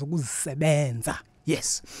ngikwazi ukuzisebenza.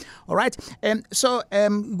 Yes. All right. So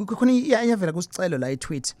kukhona iyavela kusicelo la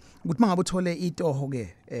tweet ukuthi mangabe uthole itoho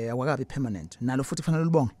ke akwakabi permanent nalo futhi kufanele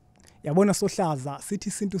ulibonge. Yabona sohlaza sithi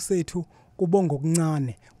isintu sethu kubonga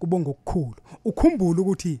okuncane kubonga okukhulu ukhumbula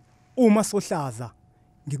ukuthi uma sohlaza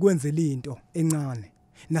ngikwenzela into encane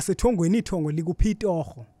naseThongweni ithongo likuphi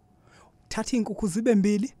itoho thatha inkukhu zibe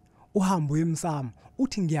mbili uhambe uyemsamo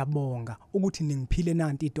uthi ngiyabonga ukuthi ningiphile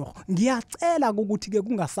nanti itoho ngiyacela ukuthi ke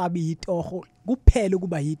kungasabi itoho kuphele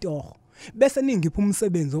kuba yitoho bese ningipha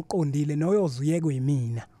umsebenzi oqondile noyozuyekwe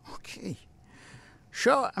yimina. Okay.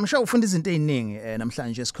 Sure, I'm sure ufunda izinto eziningi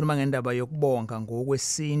namhlanje sikhuluma ngendaba yokubonga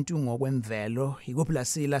ngokwesintu ngokwemvelo ikuphi la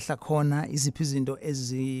silahla khona iziphi izinto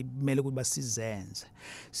ezimele ukuthi basizenze.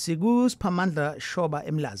 Sikusiphamandla Shoba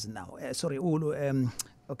Emlazi now. Sorry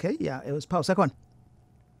okay, yeah, it was pause second.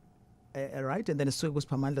 Right, and then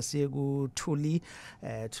sikusiphamandla siye kuThuli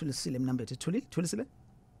Thulisile mnambethi Thulisile.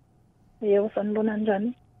 Yebo sanibona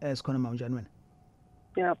njani? Sikhona ma njani wena?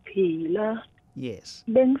 Siyaphila. Yes.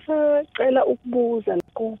 Bengisacela ukubuza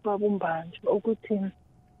kubaba uMbanje ukuthi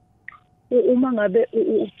uma ngabe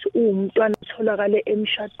umntwana utholakale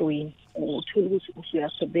emshadweni uthola ukuthi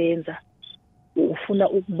usuyasebenza ufuna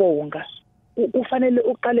ukubonga kufanele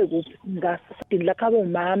uqale kuphi ngasayidini lakhabo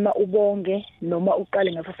mama ubonge noma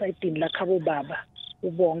uqale ngasayidini lakhabo baba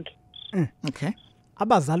ubonge. Okay.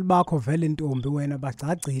 Abazali bakho vele intombi wena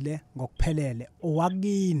bagcagcile ngokuphelele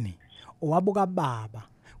owakini owabuka baba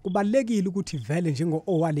kubalekile ukuthi vele njengo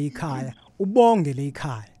owale ekhaya ubonge le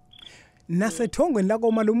ekhaya nasethongweni la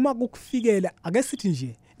komalume uma kukufikela ake sithi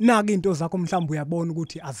nje naka into zakho mhlawumbe uyabona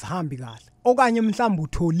ukuthi azihambi kahle okanye mhlawumbe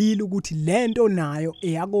utholile ukuthi lento nayo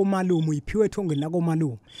eyakomalume uyiphiwe ethongweni la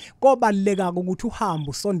komalume kobaleka ukuthi uhambe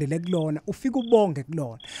usondele kulona ufike ubonge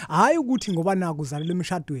kulona hayi ukuthi ngoba naku uzalelwe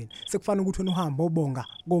emshadweni sekufanele ukuthi uhambe obonga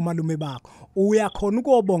komalume bakho uyakhona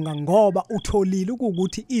ukubonga ngoba utholile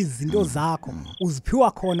ukuthi izinto zakho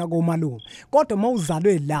uziphiwa khona komalume kodwa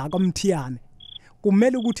mawuzalwe la kwaMthiyane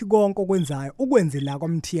kumele ukuthi konke okwenzayo ukwenze la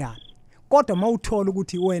kwaMthiyane kodwa mawuthola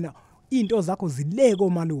ukuthi wena into zakho zileke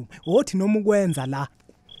komalume wothi noma ukwenza la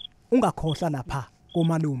ungakhohla lapha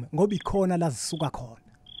komalume ngoba ikhona la zisuka khona.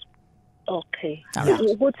 Okay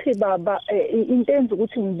ukuthi baba into enza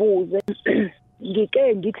ukuthi ngibuze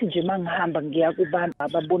ngike ngithi nje mangihamba ngiya kubantu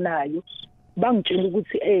ababonayo bangitshela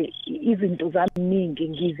ukuthi izinto zami ningi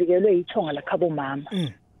ngizikelwe ithonga lakhabo mama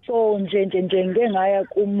so nje ngeke ngaya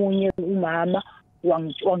kumunye umama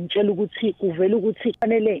wangitshela ukuthi kuvela ukuthi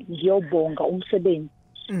kufanele ngiyobonga umsebenzi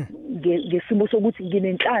ngesimo sokuthi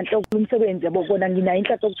nginenhlanhla kulomsebenzi yabo kona nginayo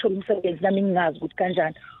inhlanhla ukuthola umsebenzi nami ngingazi ukuthi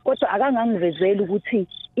kanjani kodwa akangangivezeli ukuthi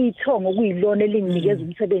ithongo kuyilona elinginikeza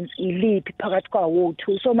umsebenzi iliphi phakathi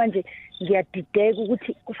kwawothu so manje ngiyadideka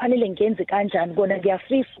ukuthi kufanele ngenze kanjani kona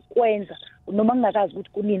ngiyafisa ukwenza noma ngingakazi ukuthi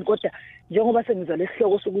kunini kodwa njengoba sengizwa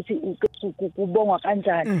lesihloko sokuthi kubongwa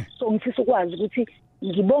kanjani so ngifisa ukwazi ukuthi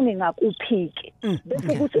ngibonge ngakuphike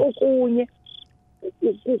bese ukuthi okunye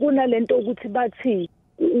kunalento ukuthi bathi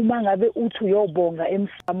uma ngabe uthi uyobonga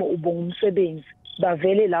emfamo ubonga umsebenzi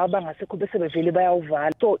bavele lawa bangasekho bese bevele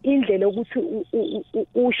bayawuvala so indlela ukuthi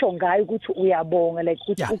usho ngayo ukuthi uyabonga like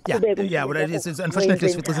ukuthi uqhubeke unfortunately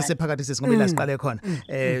sifice sephakathi sesingoba ilasiqale khona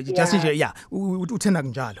just nje uthena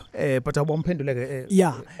kunjalo but awumphenduleke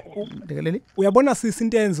ndekeleli uyabona sisi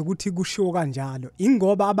into enza ukuthi kushiwo kanjalo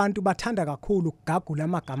ingoba abantu bathanda kakhulu ukugagula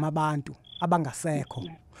amagama abantu abangasekho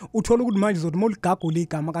uthola ukuthi manje uzothi moligagula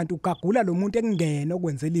igama kanti ugagula lo muntu ekungena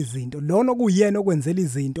okwenzela izinto lona kuyena okwenzela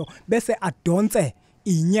izinto bese adonse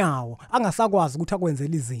inyawo angasakwazi ukuthi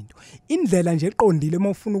akwenzele izinto indlela nje eqondile uma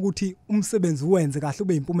ufuna ukuthi umsebenzi uwenze kahle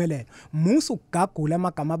ube impumelelo musu ukugagula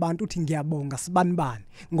amagama abantu uthi ngiyabonga sibanibani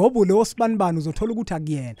ngoba lo sibanibani uzothola ukuthi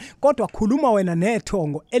akuyena kodwa khuluma wena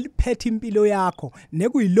nethongo eliphethe impilo yakho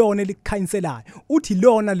nekuyilona elikhanyiselayo uthi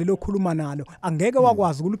lona lelo khuluma nalo angeke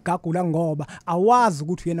wakwazi ukuligagula ngoba awazi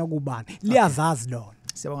ukuthi uyena kubani liyazazi lona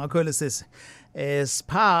siyabonga kakhulu sisi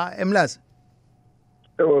sipha emlazi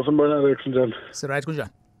Yebo simbona Alex njalo. Si right kunjani?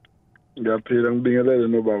 Ngiyaphila ngibingelele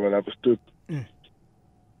nobaba lapha studio.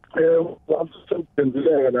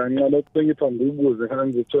 Waphenduleka la ngicela ukuthi ngiphambe ubuze kana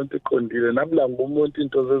ngizonke iqondile nami la ngumuntu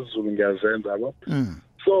into zezulu ngiyazenza yabo.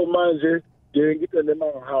 So manje ngithi lema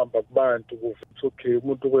ngihamba kubantu kuthi okay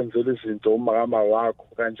umuntu okwenzela izinto umama wakho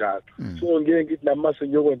kanjalo. So ngithi nami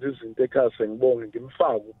sengiyokwenza izinto ekhaya sengibonge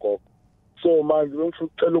ngimfaka ugogo. So manje ngifuna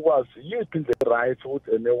ukucela ukwazi yiphi indlela right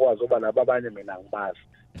ukuthi enekwazi oba laba abanye mina ngibazi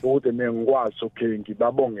ukuthi ngikwazi okay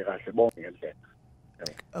ngibabonge kahle bonke ngendlela.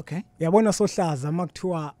 Okay yabona sohlaza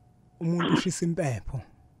makuthiwa umuntu ushisa impepho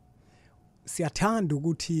siyathanda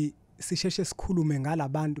ukuthi sisheshe sikhulume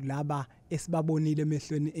ngalabantu laba esibabonile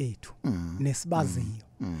emehlweni ethu nesibaziyo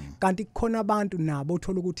kanti kukhona abantu nabo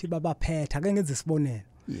othola ukuthi babaphetha ake ngenze isibonelo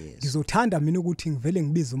ngizothanda mina ukuthi ngivele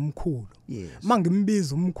ngibize umkhulu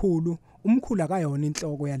mangimbiza umkhulu akayona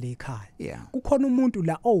inhloko yale ekhaya kukhona umuntu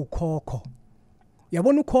la owukhokho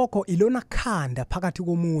yabona ukhokho ilona khanda phakathi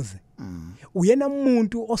komuzi uyena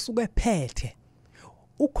umuntu osuke ephethe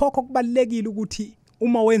ukhokho kubalekile ukuthi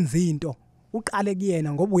uma wenza into uqale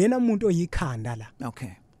kuyena ngoba uyena umuntu oyikhanda la okay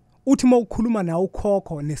uthi mawukhuluma nawe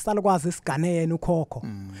ukhokho nesalukwazi isigane yena ukhokho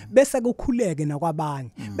bese kukhuleke nakwabanye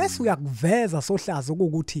bese uyakuveza sohlazo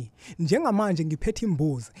ukuthi njengamanje ngiphethe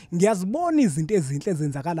imbuzi ngiyazibona izinto ezinhle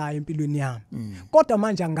ezenzakalayo empilweni yami kodwa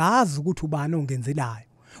manje angazi ukuthi ubani ongenzelayo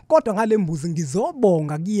kodwa ngalembuzi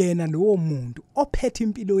ngizobonga kuyena lowo muntu ophethe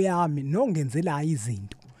impilo yami nongenzelayo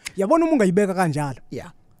izinto yabona uma ungayibeka kanjalo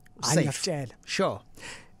safe sure.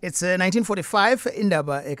 It's 1945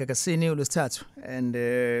 Indaba eGagasini uLwesithathu and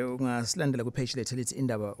ungasilandela ku page lethu lithi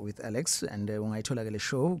Indaba with Alex and ungayithola ke le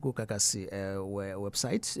show ku Gagasi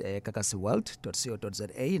website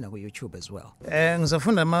gagasiworld.co.za na ku YouTube as well.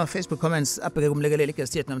 Ngizofunda ama Facebook comments abheke kumlekeleli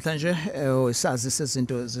guest yethu namhlanje isazi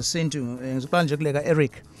sezinto zesintu ngizoqala nje kuleka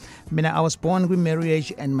Eric. Mina I was born with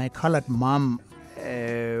marriage and my colored mom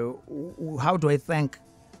how do I thank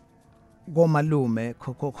gomalume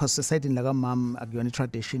society la mom akuyona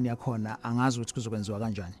tradition yakhona angazi ukuthi kuzokwenziwa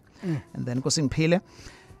kanjani and then Nkosi ngiphile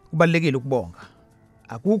kubalekile ukubonga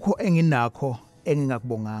akukho enginakho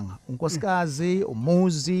engingakubonganga unkosikazi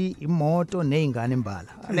umuzi imoto nezingane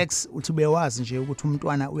embala Alex uthi bewazi nje ukuthi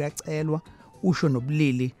umntwana uyacelwa usho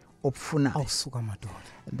nobulili obufunayo awusuka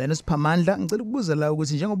madoda then usiphamandla ngicela ukubuza la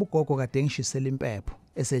ukuthi njengoba ugogo kade ngishisela impepho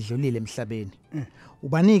esedlulile emhlabeni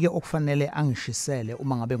ubanike okufanele angishisele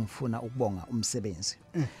uma ngabe ngifuna ukubonga umsebenzi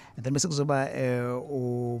and then bese kuzoba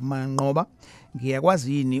umanqoba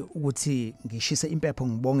ngiyakwazi yini ukuthi ngishise impepho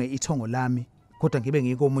ngibonge ithongo lami kodwa ngibe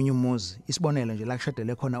ngiko omunye umuzi isibonelo nje la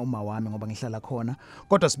kushadele khona uma wami ngoba ngihlala khona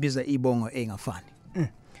kodwa sibiza ibongo engafani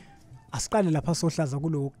asiqale lapha sohlaza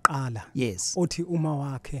kulo oqala yes othi uma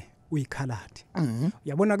wakhe uyikhalati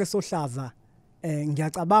uyabona ke sohlaza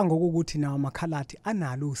ngiyacabanga ukuthi nawo amakhalati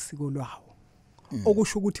analo usiko lwawo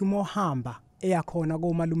okusho ukuthi mohamba eyakhona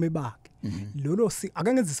komalume bakhe lolo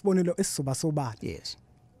ake ngenze isibonelo esizoba sobala yes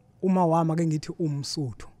uma wami ake ngithi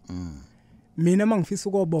umsuthu mina mangifisa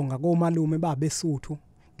ukubonga komalume babesuthu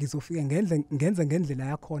ngizofika ngenze ngendlela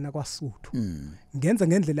yakhona kwaSuthu ngenze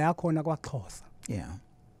ngendlela yakhona kwaXhosa yeah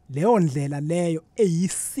leyo ndlela leyo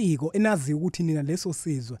eyisiko enazi ukuthi nina leso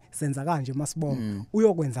sizwe senza kanje masibonga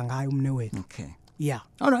uyokwenza ngayo umne wethu okay yeah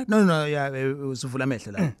all right no yeah usuvula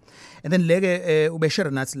amehlo la and then leke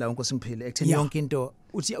ubeshare nathi la uNkosingiphile ekutheni yonke into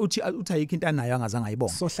uthi ayikho into anayo angazange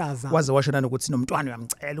ayibonga sohlaza waze washona nokuthi nomntwana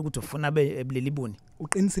uyamcela ukuthi ufuna ebuleli buni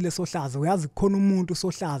uqinisile sohlaza uyazi khona umuntu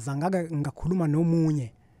sohlaza ngake ngakhuluma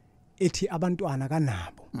nomunye ethi abantwana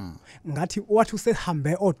kanabo ngathi wathi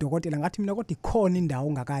usehambe odokotela ngathi mina kodwa ikhona indawo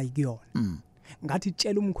ongakayi kuyona ngathi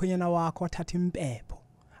tshela umkhwenyana wakho wathatha impepho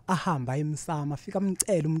ahamba emsama afika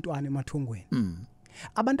amcela umntwana emathongweni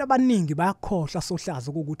abantu abaningi bayakhohlwa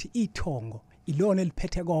sohlaza ukuthi ithongo ilona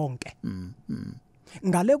eliphethe konke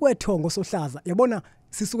ngale kwethongo sohlaza yabona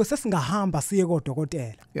sisuke sesingahamba siye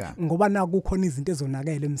kodokotela ngoba naku kukhona izinto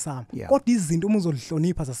ezonakele emsama kodwa izinto uma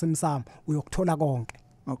uzolihlonipha zasemsama uyokuthola konke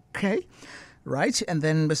okay right and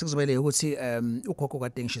then bese kuzobele ukuthi ugogo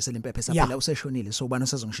kade ngishisela impepho esaphela useshonile so ubani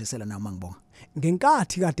usezongishisela nawe mangibonga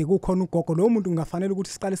ngenkathi kade kukhona ugogo lo muntu ungafanele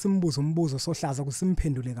ukuthi siqale simbuzo umbuzo sohlaza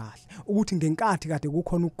kusimphendule kahle ukuthi ngenkathi kade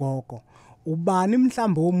kukhona ugogo ubani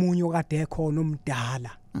mhlambe omunye okade ekhona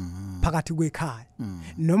omdala phakathi kwekhaya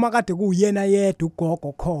noma kade kuyena yedwa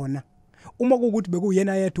ugogo khona uma kuukuthi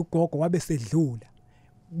bekuyena yedwa ugogo wabe sedlula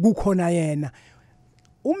kukhona yena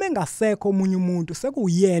uma engasekho omunye umuntu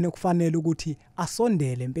sekuyena okufanele ukuthi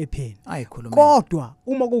asondele empepheni kodwa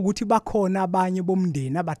uma kuukuthi bakhona abanye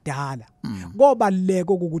bomndeni abadala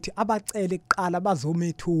kobaluleke ukuthi abacele eqala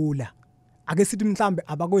bazomethula ake sithi mhlambe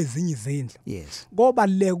abakwezinye izindlu yes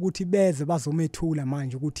kobaluleke ukuthi beze bazomethula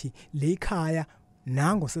manje ukuthi le ikhaya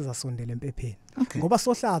nango sezasondela empepheni ngoba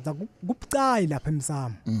sohlaza kubucayi lapha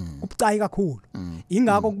emsamo kubucayi kakhulu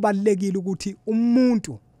ingakho kubalulekile ukuthi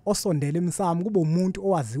umuntu osondela emsamo kube umuntu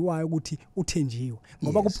owaziwayo ukuthi uthenjiwe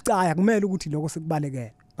ngoba kubucaya kumele ukuthi lokho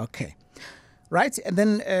sikubalekele okay right and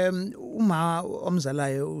then uma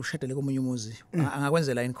omzalayo ushadele komunye umuzi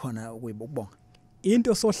angakwenzela yini khona ukubonga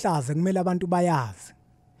into sohlaze kumele abantu bayazi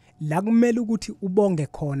la kumele ukuthi ubonge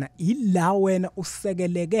khona ila wena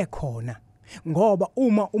usekeleke khona ngoba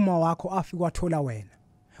uma wakho afika wathola wena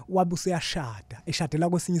wabe useyashada eshadela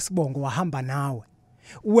kwesinye isibongo wahamba nawe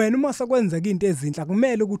wena uma sekwenzeka into ezinhla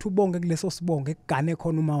kumele ukuthi ubonge kuleso sibongo ekugane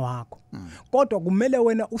khona uma wakho kodwa kumele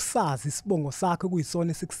wena usazi isibongo sakhe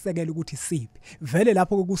kuyisona sikusekela ukuthi siphi vele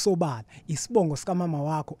lapho kusobala isibongo sika mama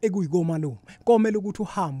wakho ekuyikomalume komele ukuthi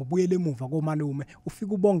uhambe ubuyele emuva komalume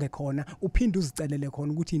ufike ubonge khona uphinde uzicelele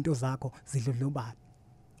khona ukuthi into zakho zidlodlobala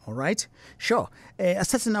all right sure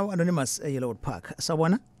asathe now anonymous Yellow Park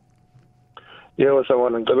sawona yebo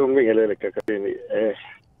sawona ngicela ukubingelele Gagasi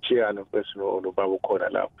Mthiyane personal ubaba ukhona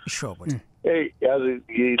lapho sure but hey yazi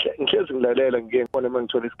ngihlezi ngilalela ngiyengibona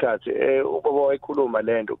mangithola isikhathi ubaba wayikhuluma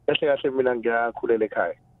lento kahle kahle mina ngiyakhulela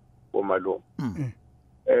ekhaya komalume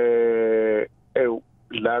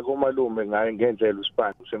la komalume ngaye ngenzela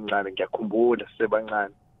usibani usemncane ngiyakhumbula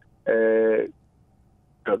sebancane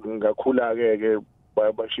ngakhula ke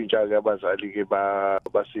bashintsha ke abazali ke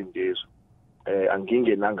basindiswa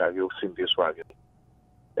angingenanga ke ukusindiswa ke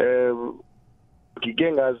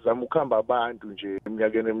ngike ngazama ukuhamba abantu nje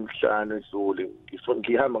eminyakeni emihlanu edlule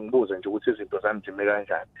ngihamba ngibuza nje ukuthi izinto zami zime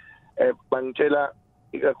kanjani bangitshela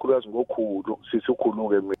ikakhulukazi ngokhulu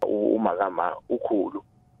sisukhuluke mina umakama ukhulu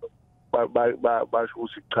basho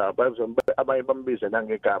ukuthi cha abanye bambiza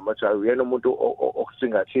nangegama athi uyena umuntu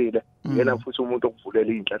okusingathile yena futhi umuntu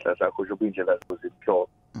okuvulela inhlanhla zakho nje indlela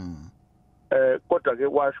zozimhlophe kodwa ke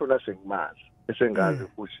washona sengimazi esengazi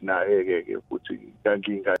futhi naye ke futhi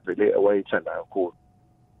ngingavele wayithanda kakhulu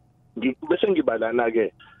bese ngibalana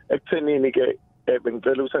ke ekuthenini ke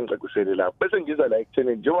bengicela ukuthi angicacisele lapho bese ngiza la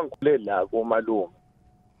ekuthenini njengoba ngikhule la komalume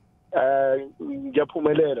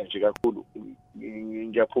ngiyaphumelela nje kakhulu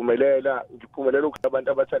ngiyaphumelela ukuthi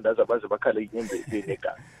abantu abathandaza baze bakhala inyembezi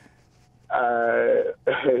negama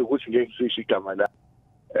ukuthi ngeke ngisisho igama la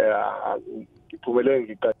ngiphumelele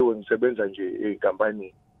ngiqaliwe ngisebenza nje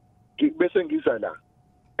enkampanini bese ngiza la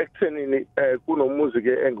ekuthenini kunomuzi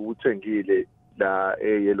ke engiwuthengile la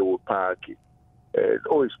eYellow Park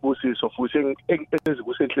oyisibusiso futhi engiphezulu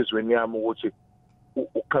kusenhlizweni yami ukuthi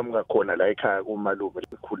uqhamuka khona la ekhaya kumalume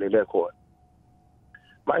likhulele khona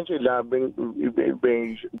manje la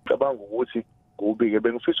bengicabanga ukuthi ngubike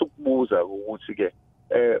bengifisa ukubuza ukuthi ke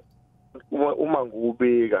uma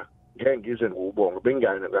ngubika ngeke ngize ngubonge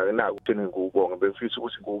benginganako ukuthini ngubonge bengifisa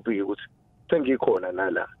ukuthi ngubike ukuthi sengikhona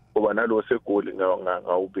nala ngoba nalo segoli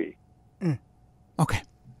ngawubiki okay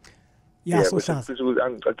yeah Sohlaza sifisa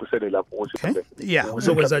angicacisele lapho ukuthi yeah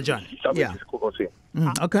uzokwenza njani yeah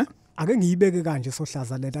okay ake ngiyibeke kanje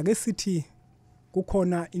Sohlaza leta ake sithi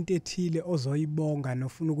kukhona into ethile ozoyibonga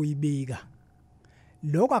nofuna ukuyibika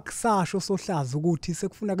lokho akusasho Sohlaza ukuthi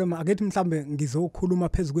sekufuna ke akethi mhlambe ngizokhuluma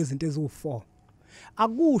phezulu kwezinto eziwu4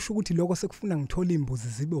 akusho ukuthi lokho sekufuna ngithola imbuzi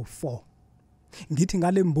zibe u4 ngithi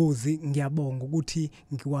ngale mbuzi ngiyabonga ukuthi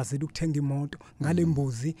ngikwazile ukuthenga imoto ngale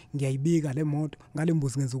mbuzi ngiyayibika le moto ngale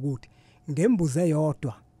mbuzi ngenza ukuthi ngembuzi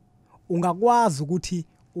eyodwa ungakwazi ukuthi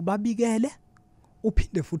ubabikele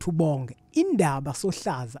uphinde futhi ubonge indaba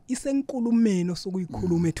Sohlaza isenkulumeni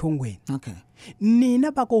osokuyikhuluma eThongweni okay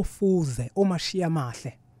nina bakofuze omashiya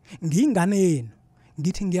mahle ngingane yenu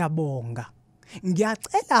ngithi ngiyabonga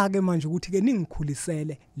ngiyacela ke manje ukuthi ke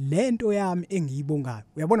ningikhulisele lento yami engiyibongayo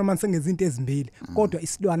uyabona manje sengenza izinto ezimbili kodwa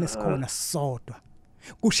isilwane sikhona sodwa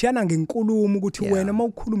kushiyana ngenkulumo ukuthi wena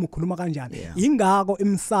mawukhuluma ukhuluma kanjani ingako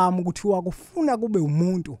emsamo ukuthi wakufuna kube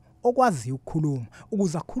umuntu okwazi ukukhuluma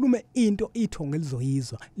ukuze akhulume into ithonga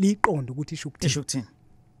elizoyizwa liqonde ukuthi isho ukuthini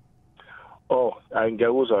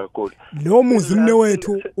ngiyakuzwa kakhulu lo muzi mne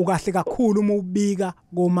wethu ukahle kakhulu uma ubika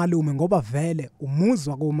komalume ngoba vele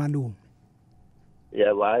umuzwa komalume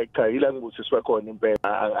yebo hayi cha ila ngibuthi sibakhona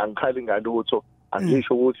impela angikhali ngalutho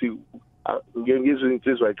angisho ukuthi ngiyengizwe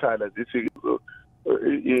insizwa ikhala zithi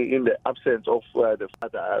in the absence of the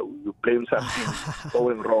father you blame something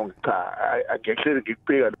going wrong cha angehleli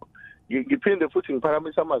ngikubika lo ngiphinde futhi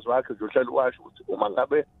ngiphakamisa amazwi akhe ngiyohlala washo ukuthi uma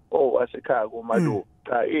ngabe wasekhaya komalume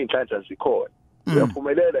cha inhlanhla zikhona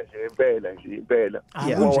uyaphumelela nje impela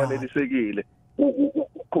wanelisekile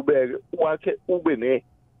uqhubeke wakhe ube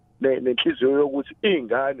nenhliziyo yokuthi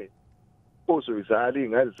ingane ozoyizala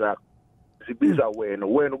ingane zakho zibiza wena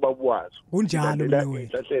ubaba wazo kunjalo wena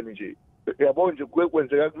enhlahleni nje yabona nje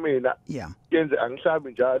kwenzeka kumina yenze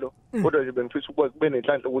angihlabi njalo kodwa nje bengifisa ukube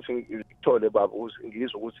nenhlanhla ukuthi ngithole baba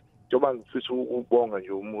ngizwe ukuthi njengoba ngifisa ukubonga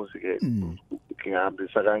nje umuzi ke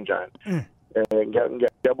ngihambisa kanjani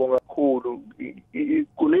ngiyabonga kakhulu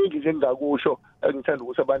kuningi nje engakusho engithanda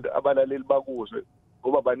ukuthi abantu abalaleli bakuzwe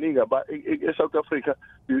ngoba baningi eSouth Africa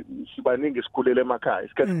sibaningi sikhulele emakhaya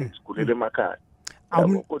isikhathi sikhulele emakhaya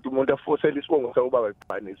kodwa umuntu afosela isibongo sakubaba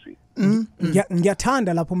ibhanisi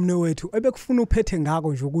ngiyathanda lapho umne wethu ebekufuna uphethe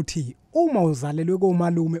ngako nje ukuthi uma uzalelwe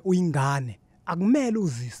komalume uyingane akumele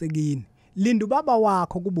uzise kini linda ubaba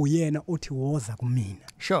wakho kuba uyena othi woza kumina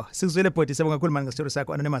sure sikuzwele body sebonga kakhulu manje ngestory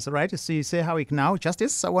sakho anonymous right say how it now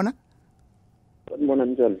justice sawona ngibona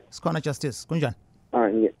njalo sikhona justice kunjani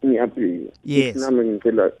ngiyaphila yes nami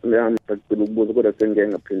ngicela ngicela ukubuza kodwa sengeke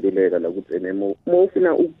ngaphenduleka la ukuthi enemo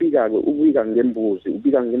ufuna ukubika ke ubika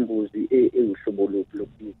ngembuzi ehlobo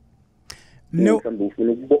lokubika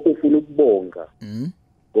mhlawumbe ufuna ukubonga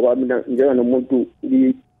ngoba mina njenga nomuntu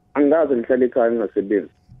angaze ngihlale ekhaya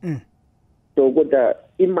ngingasebenzi so kodwa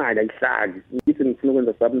imali ayihlali ngithi ngifuna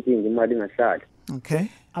ukwenza something imali ingahlali okay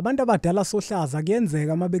abantu abadala Sohlaza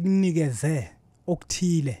kuyenzeka mabekunikeze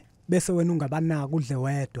okuthile bese wena ungabanaka udle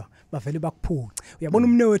wedwa bavele bakuphuce uyabona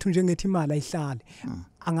umne wethu njengethi imali ayihlali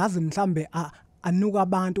angazi mhlambe anuka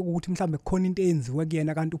abantu ukuthi mhlambe kukhona into eyenziwe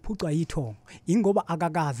kuyena kanti uphucwa yithongo ingoba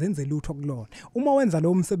akakaze enze lutho kulona uma wenza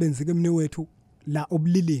lo msebenzi ke mne wethu la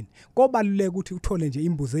obulilini kobaluleka ukuthi uthole nje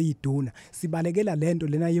imbuzi eyiduna sibalekela lento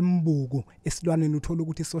lena yembuko esilwaneni uthola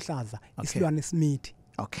ukuthi Sohlaza isilwane esimithi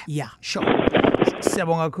okay yeah sure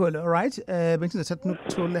siyabonga kakhulu all right bengizothatha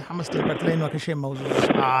ukuthula ama-step back line wakhe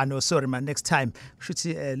shema no sorry man next time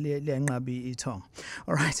shuthi liyanqabi ithonga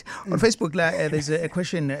all right on Facebook la there's a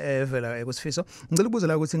question vela kusifiso ngicela ukubuza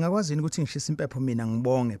la ukuthi ngakwazini ukuthi ngishisa impepho mina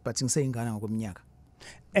ngibonge but ngiseyingana ngokweminyaka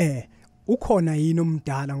ukhona yini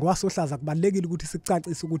omdala ngoba Sohlaza kubalekile ukuthi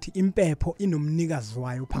sicacise ukuthi impepho inomnikazi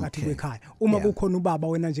wayo phakathi kwekhaya uma kukhona ubaba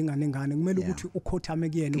wena njenganengane kumele ukuthi ukhothame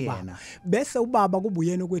kuyena ubaba bese ubaba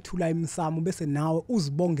kubuyena okwethula imsamo bese nawe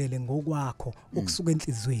uzibongele ngokwakho okusuka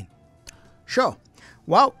enhlizweni Sure.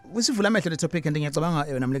 Wow, wisivula amehlo le topic and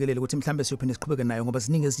ngiyacabanga yona mlekeleli ukuthi mhlambe siyophinde siqhubeke nayo ngoba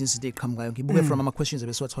ziningi ezinye izinto eziqhamukayo. Ngibuke from ama questions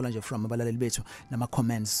ebesiwathola nje from abalaleli bethu nama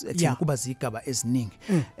comments ethi kuba zigaba eziningi.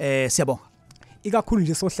 Siyabonga. Ikakhulu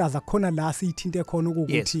nje sohlaza khona la siyithinte khona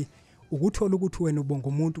ukuthi ukuthola ukuthi wena ubonga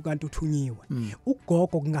umuntu kanti uthunyiwe.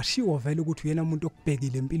 Ugogo kungashiwo vele ukuthi uyena umuntu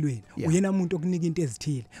okubhekile empilweni, uyena umuntu okunika into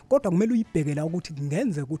ezithile. Kodwa kumele uyibhekela ukuthi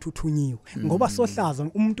kungenze ukuthi uthunyiwe. Ngoba sohlaza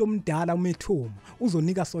umuntu omdala umethuma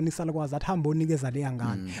uzonika sona isalukwazi athi hamba onikeza le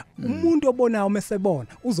ngane. Umuntu obonayo mesebona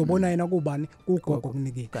uzobona yena kubani ugogo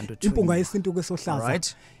kunikile. Impunga yesintu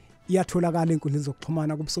kwesohlaza. Iyatholakala enkundleni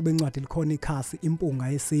zokuxhumana kubuso bencwadi likhona ikhasi impunga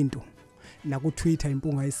yesintu. Na ku Twitter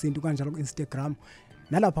impunga yesintu kanjalo ku Instagram.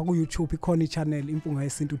 Nalapha ku YouTube ikhona i-channel impunga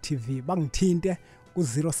yesintu TV bangithinte ku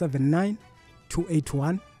 079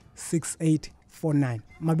 281 6849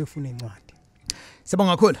 mabefuna incwadi.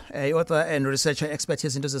 Sibonga kakhulu author and researcher expert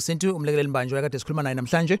yezinto zesintu umlekeleli mbanjwe akade sikhuluma naye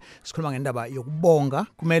namhlanje sikhuluma ngendaba yokubonga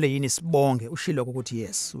kumele yini sibonge ushilo ukuthi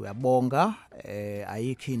yes uyabonga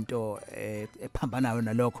ayikho into ephambanayo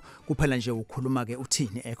nalokho kuphela nje ukhuluma ke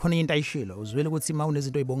uthini khona into ayishilo uzwele ukuthi uma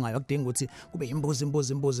unezinto oyibongayo akudingi ukuthi kube imbuzi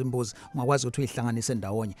ungakwazi ukuthi uyihlanganise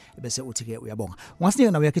ndawonye bese uthi ke uyabonga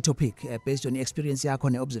ungasinika nawe yakhe topic based on experience yakho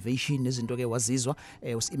ne-observation nezinto ke wazizwa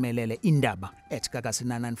usimelele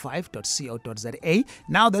indaba@gagasi995.co.za.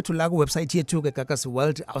 Now that ula ku website yethu ke Gagasi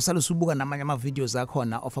World awusala usubuka namanye ama videos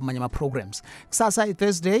akhona of amanye ama programs kusasa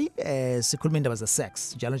iThursday sikhuluma indaba ze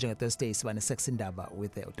sex njalo njenge Thursday siba ne sex indaba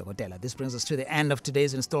with udokotela. This brings us to the end of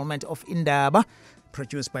today's installment of Indaba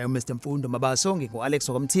produced by Mr. Mfundo Mabaso ngingu Alex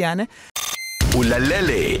Mthiyane.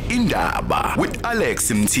 Ulalele Indaba with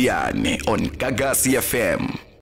Alex Mthiyane on Gagasi FM.